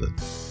just go with it.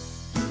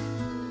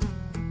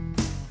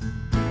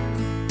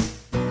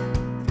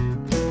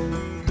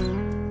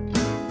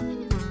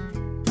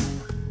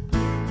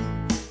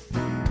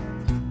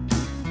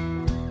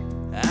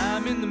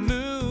 I'm in the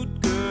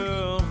mood,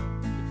 girl,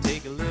 to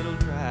take a little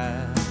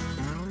drive.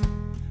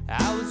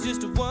 I was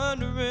just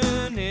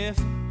wondering if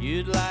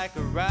you'd like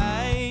a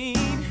ride.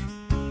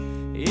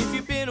 If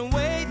you've been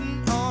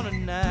waiting on a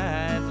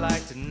night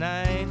like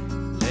tonight,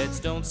 let's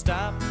don't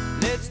stop,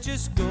 let's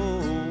just go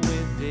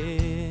with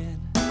it.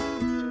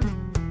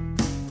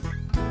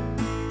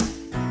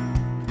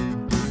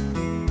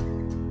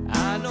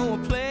 I know a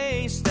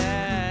place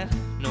that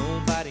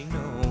nobody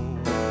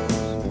knows,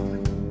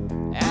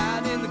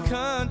 out in the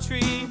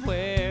country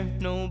where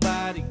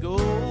nobody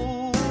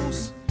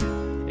goes.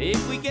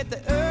 If we get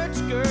the urge,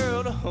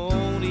 girl, to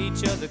hold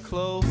each other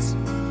close,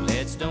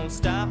 let's don't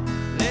stop,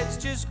 let's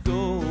just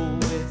go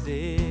with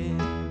it.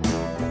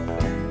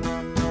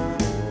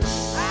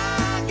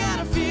 I got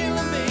a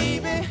feeling,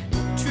 baby,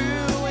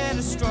 true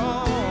and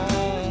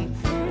strong.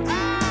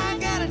 I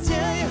gotta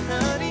tell you,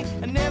 honey,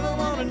 I never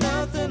wanted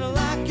nothing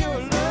like your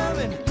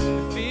loving.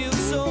 It feels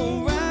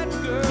so right,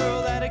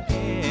 girl, that it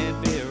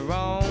can't be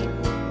wrong.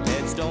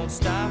 Let's don't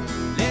stop,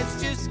 let's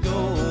just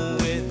go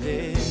with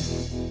it.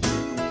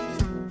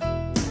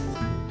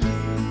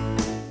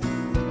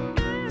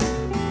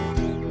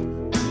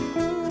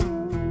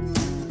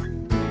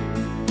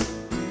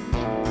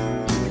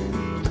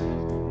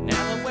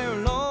 Now that we're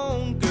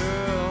alone,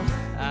 girl,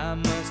 I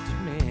must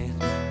admit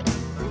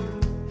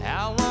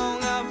how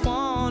long I've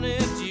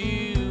wanted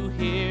you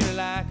here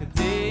like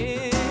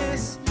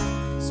this.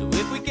 So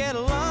if we get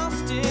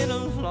lost in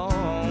a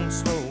long,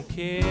 slow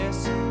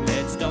kiss,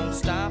 let's don't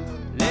stop,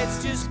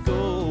 let's just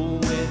go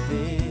with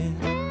it.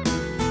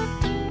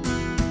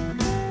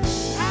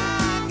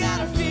 I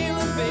got a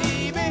feeling,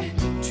 baby,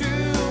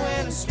 true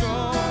and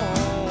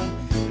strong.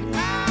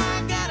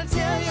 I gotta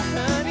tell you,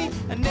 honey,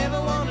 I never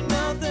wanted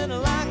nothing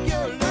like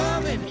your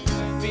loving.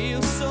 It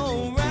feels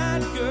so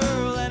right,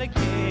 girl, that it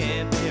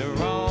can't be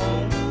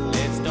wrong.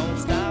 Let's don't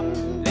stop,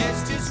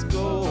 let's just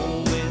go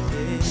with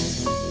it.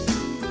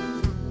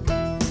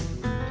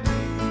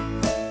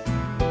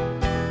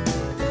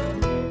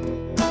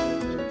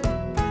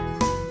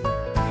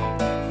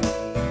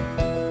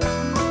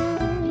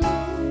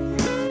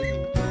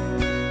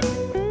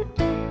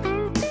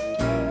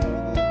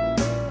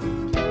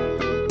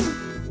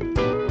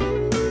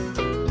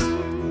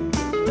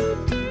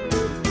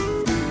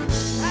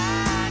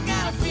 I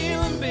got a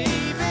feeling,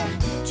 baby,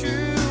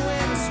 true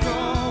and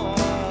strong.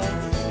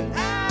 And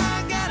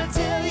I gotta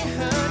tell you,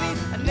 honey,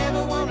 I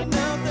never wanted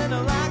nothing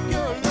like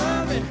your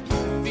loving.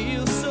 It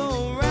feels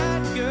so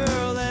right,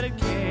 girl, that it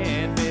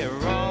can't be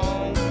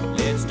wrong.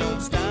 Let's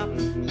don't stop,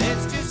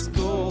 let's just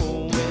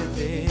go with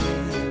it.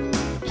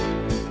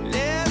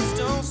 Let's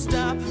don't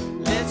stop,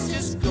 let's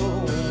just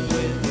go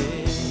with it.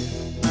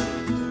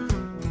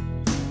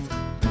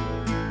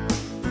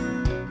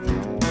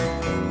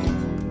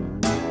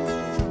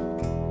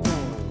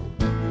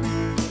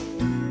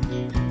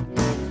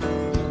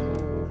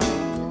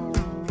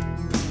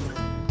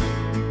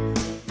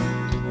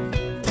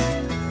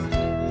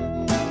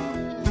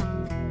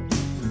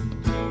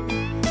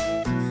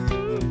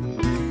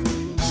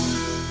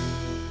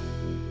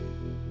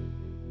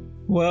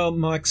 Well,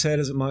 Mike, sad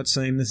as it might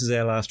seem, this is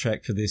our last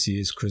track for this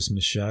year's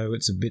Christmas show.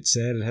 It's a bit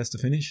sad it has to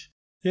finish.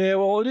 Yeah,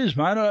 well, it is,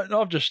 mate.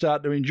 I've just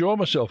started to enjoy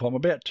myself. I'm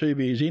about 2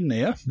 beers in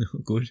now.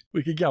 Good.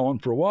 We could go on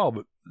for a while,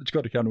 but it's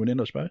got to come to an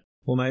end, I suppose.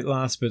 Well, mate,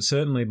 last but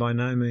certainly by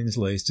no means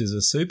least is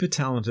a super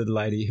talented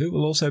lady who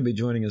will also be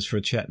joining us for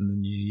a chat in the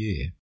new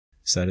year.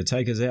 So to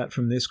take us out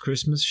from this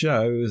Christmas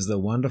show is the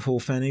wonderful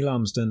Fanny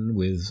Lumsden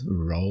with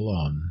Roll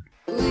On.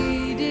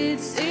 We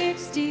did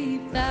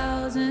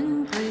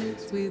 60,000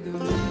 clicks with the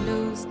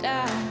windows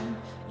down.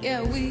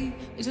 Yeah, we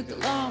took the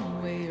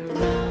long way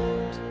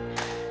around.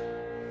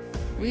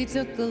 We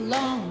took the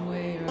long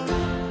way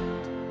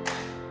around.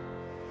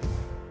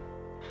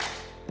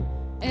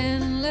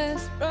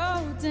 Endless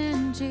roads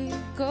and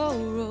Chico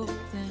roads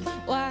and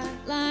white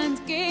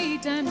lines, gay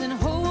times, and a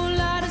whole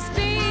lot of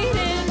speed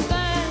and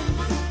fines.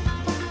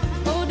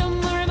 Oh,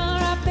 don't worry,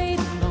 ma, I paid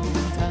a long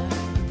time.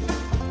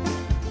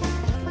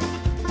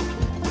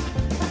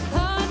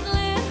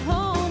 Heartland,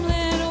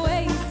 homeland,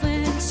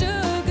 wasteland,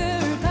 sugar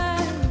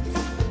pines.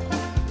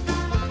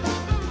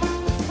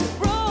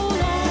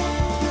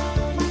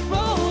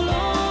 Roll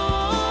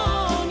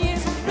on,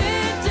 yes,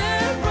 red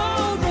dirt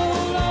road,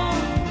 roll on.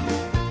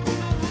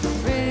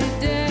 Red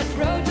dirt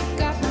road, you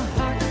got my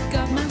heart, you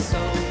got my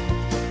soul.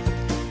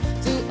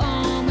 To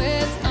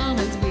onwards,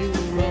 onwards we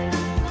will roll.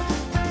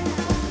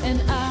 And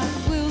I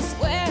will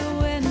swear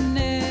we're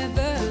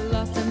never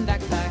lost in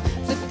that car.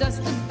 Flipped us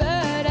the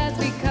bird as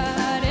we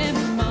cut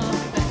him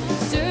off.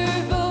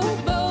 Servo,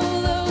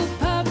 bolo,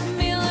 pop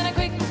meal, and a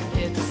quick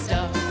hit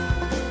stop.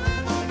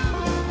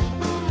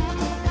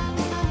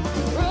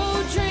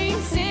 Road train,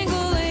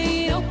 single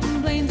lane,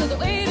 open plains all the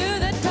way to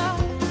the top.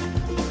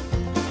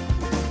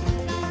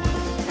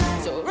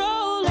 So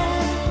roll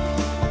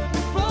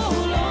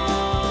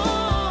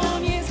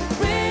on, yes,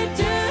 red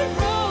dirt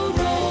road,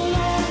 roll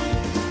on.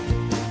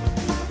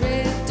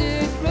 Red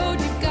dirt road,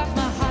 you've got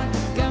my heart,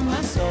 you've got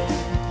my soul.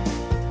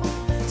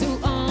 To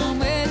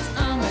onwards,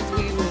 onwards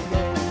we will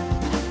roll.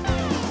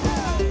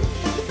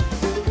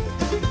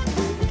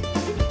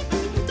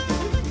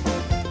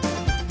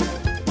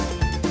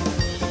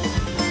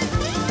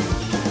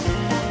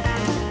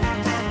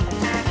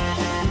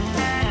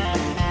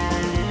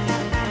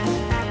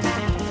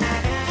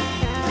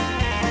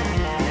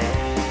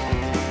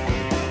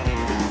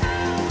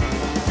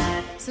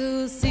 So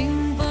we'll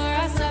sing for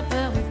our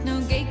supper with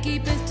no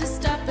gatekeepers to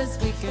stop us.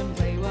 We can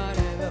play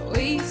whatever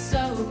we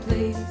so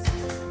please.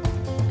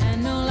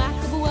 And no lack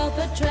of wealth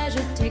or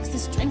treasure takes the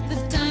strength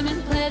of time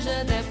and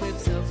pleasure that we've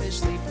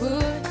selfishly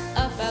put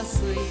up our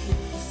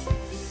sleeves.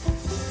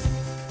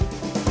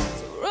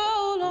 So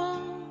roll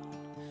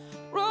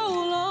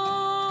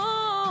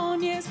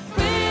on, yes,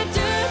 red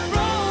dirt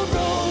road,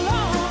 roll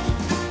on.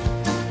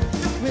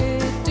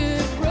 Red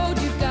dirt road,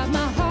 you've got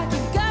my heart,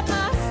 you've got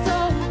my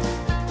soul.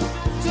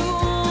 To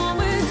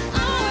onwards,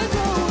 onwards,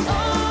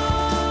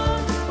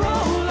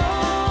 roll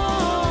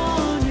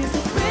on, yes,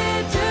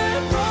 red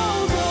dirt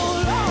road,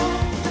 roll on.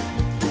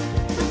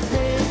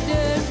 Red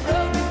dirt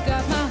road, you've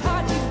got my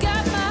heart, you've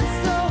got my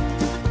soul.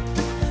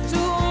 To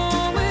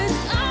onwards,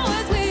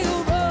 onwards we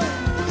will roll.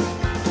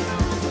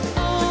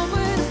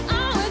 Onwards,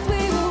 onwards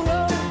we will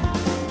roll.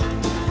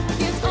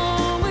 Yes,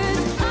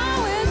 onwards,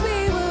 onwards we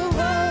will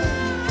roll.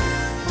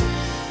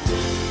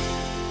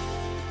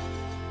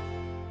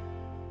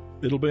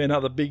 It'll be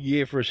another big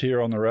year for us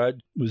here on the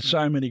road, with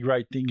so many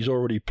great things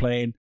already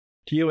planned.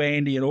 To you,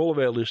 Andy, and all of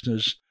our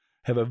listeners,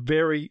 have a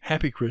very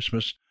happy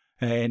Christmas,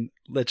 and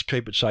let's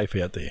keep it safe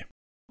out there.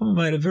 Well,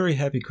 mate, a very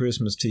happy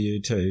Christmas to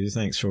you too.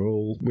 Thanks for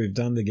all we've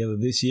done together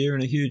this year,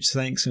 and a huge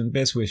thanks and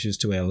best wishes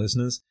to our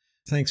listeners.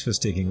 Thanks for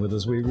sticking with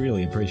us. We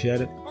really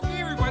appreciate it.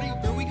 Okay, everybody,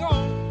 here we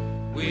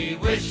go. We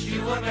wish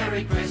you a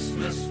Merry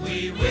Christmas.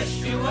 We wish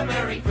you a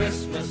Merry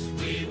Christmas.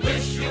 We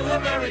wish you a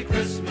Merry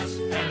Christmas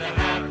and a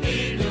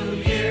Happy New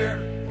Year.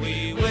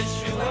 We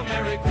wish you a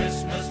Merry Christmas.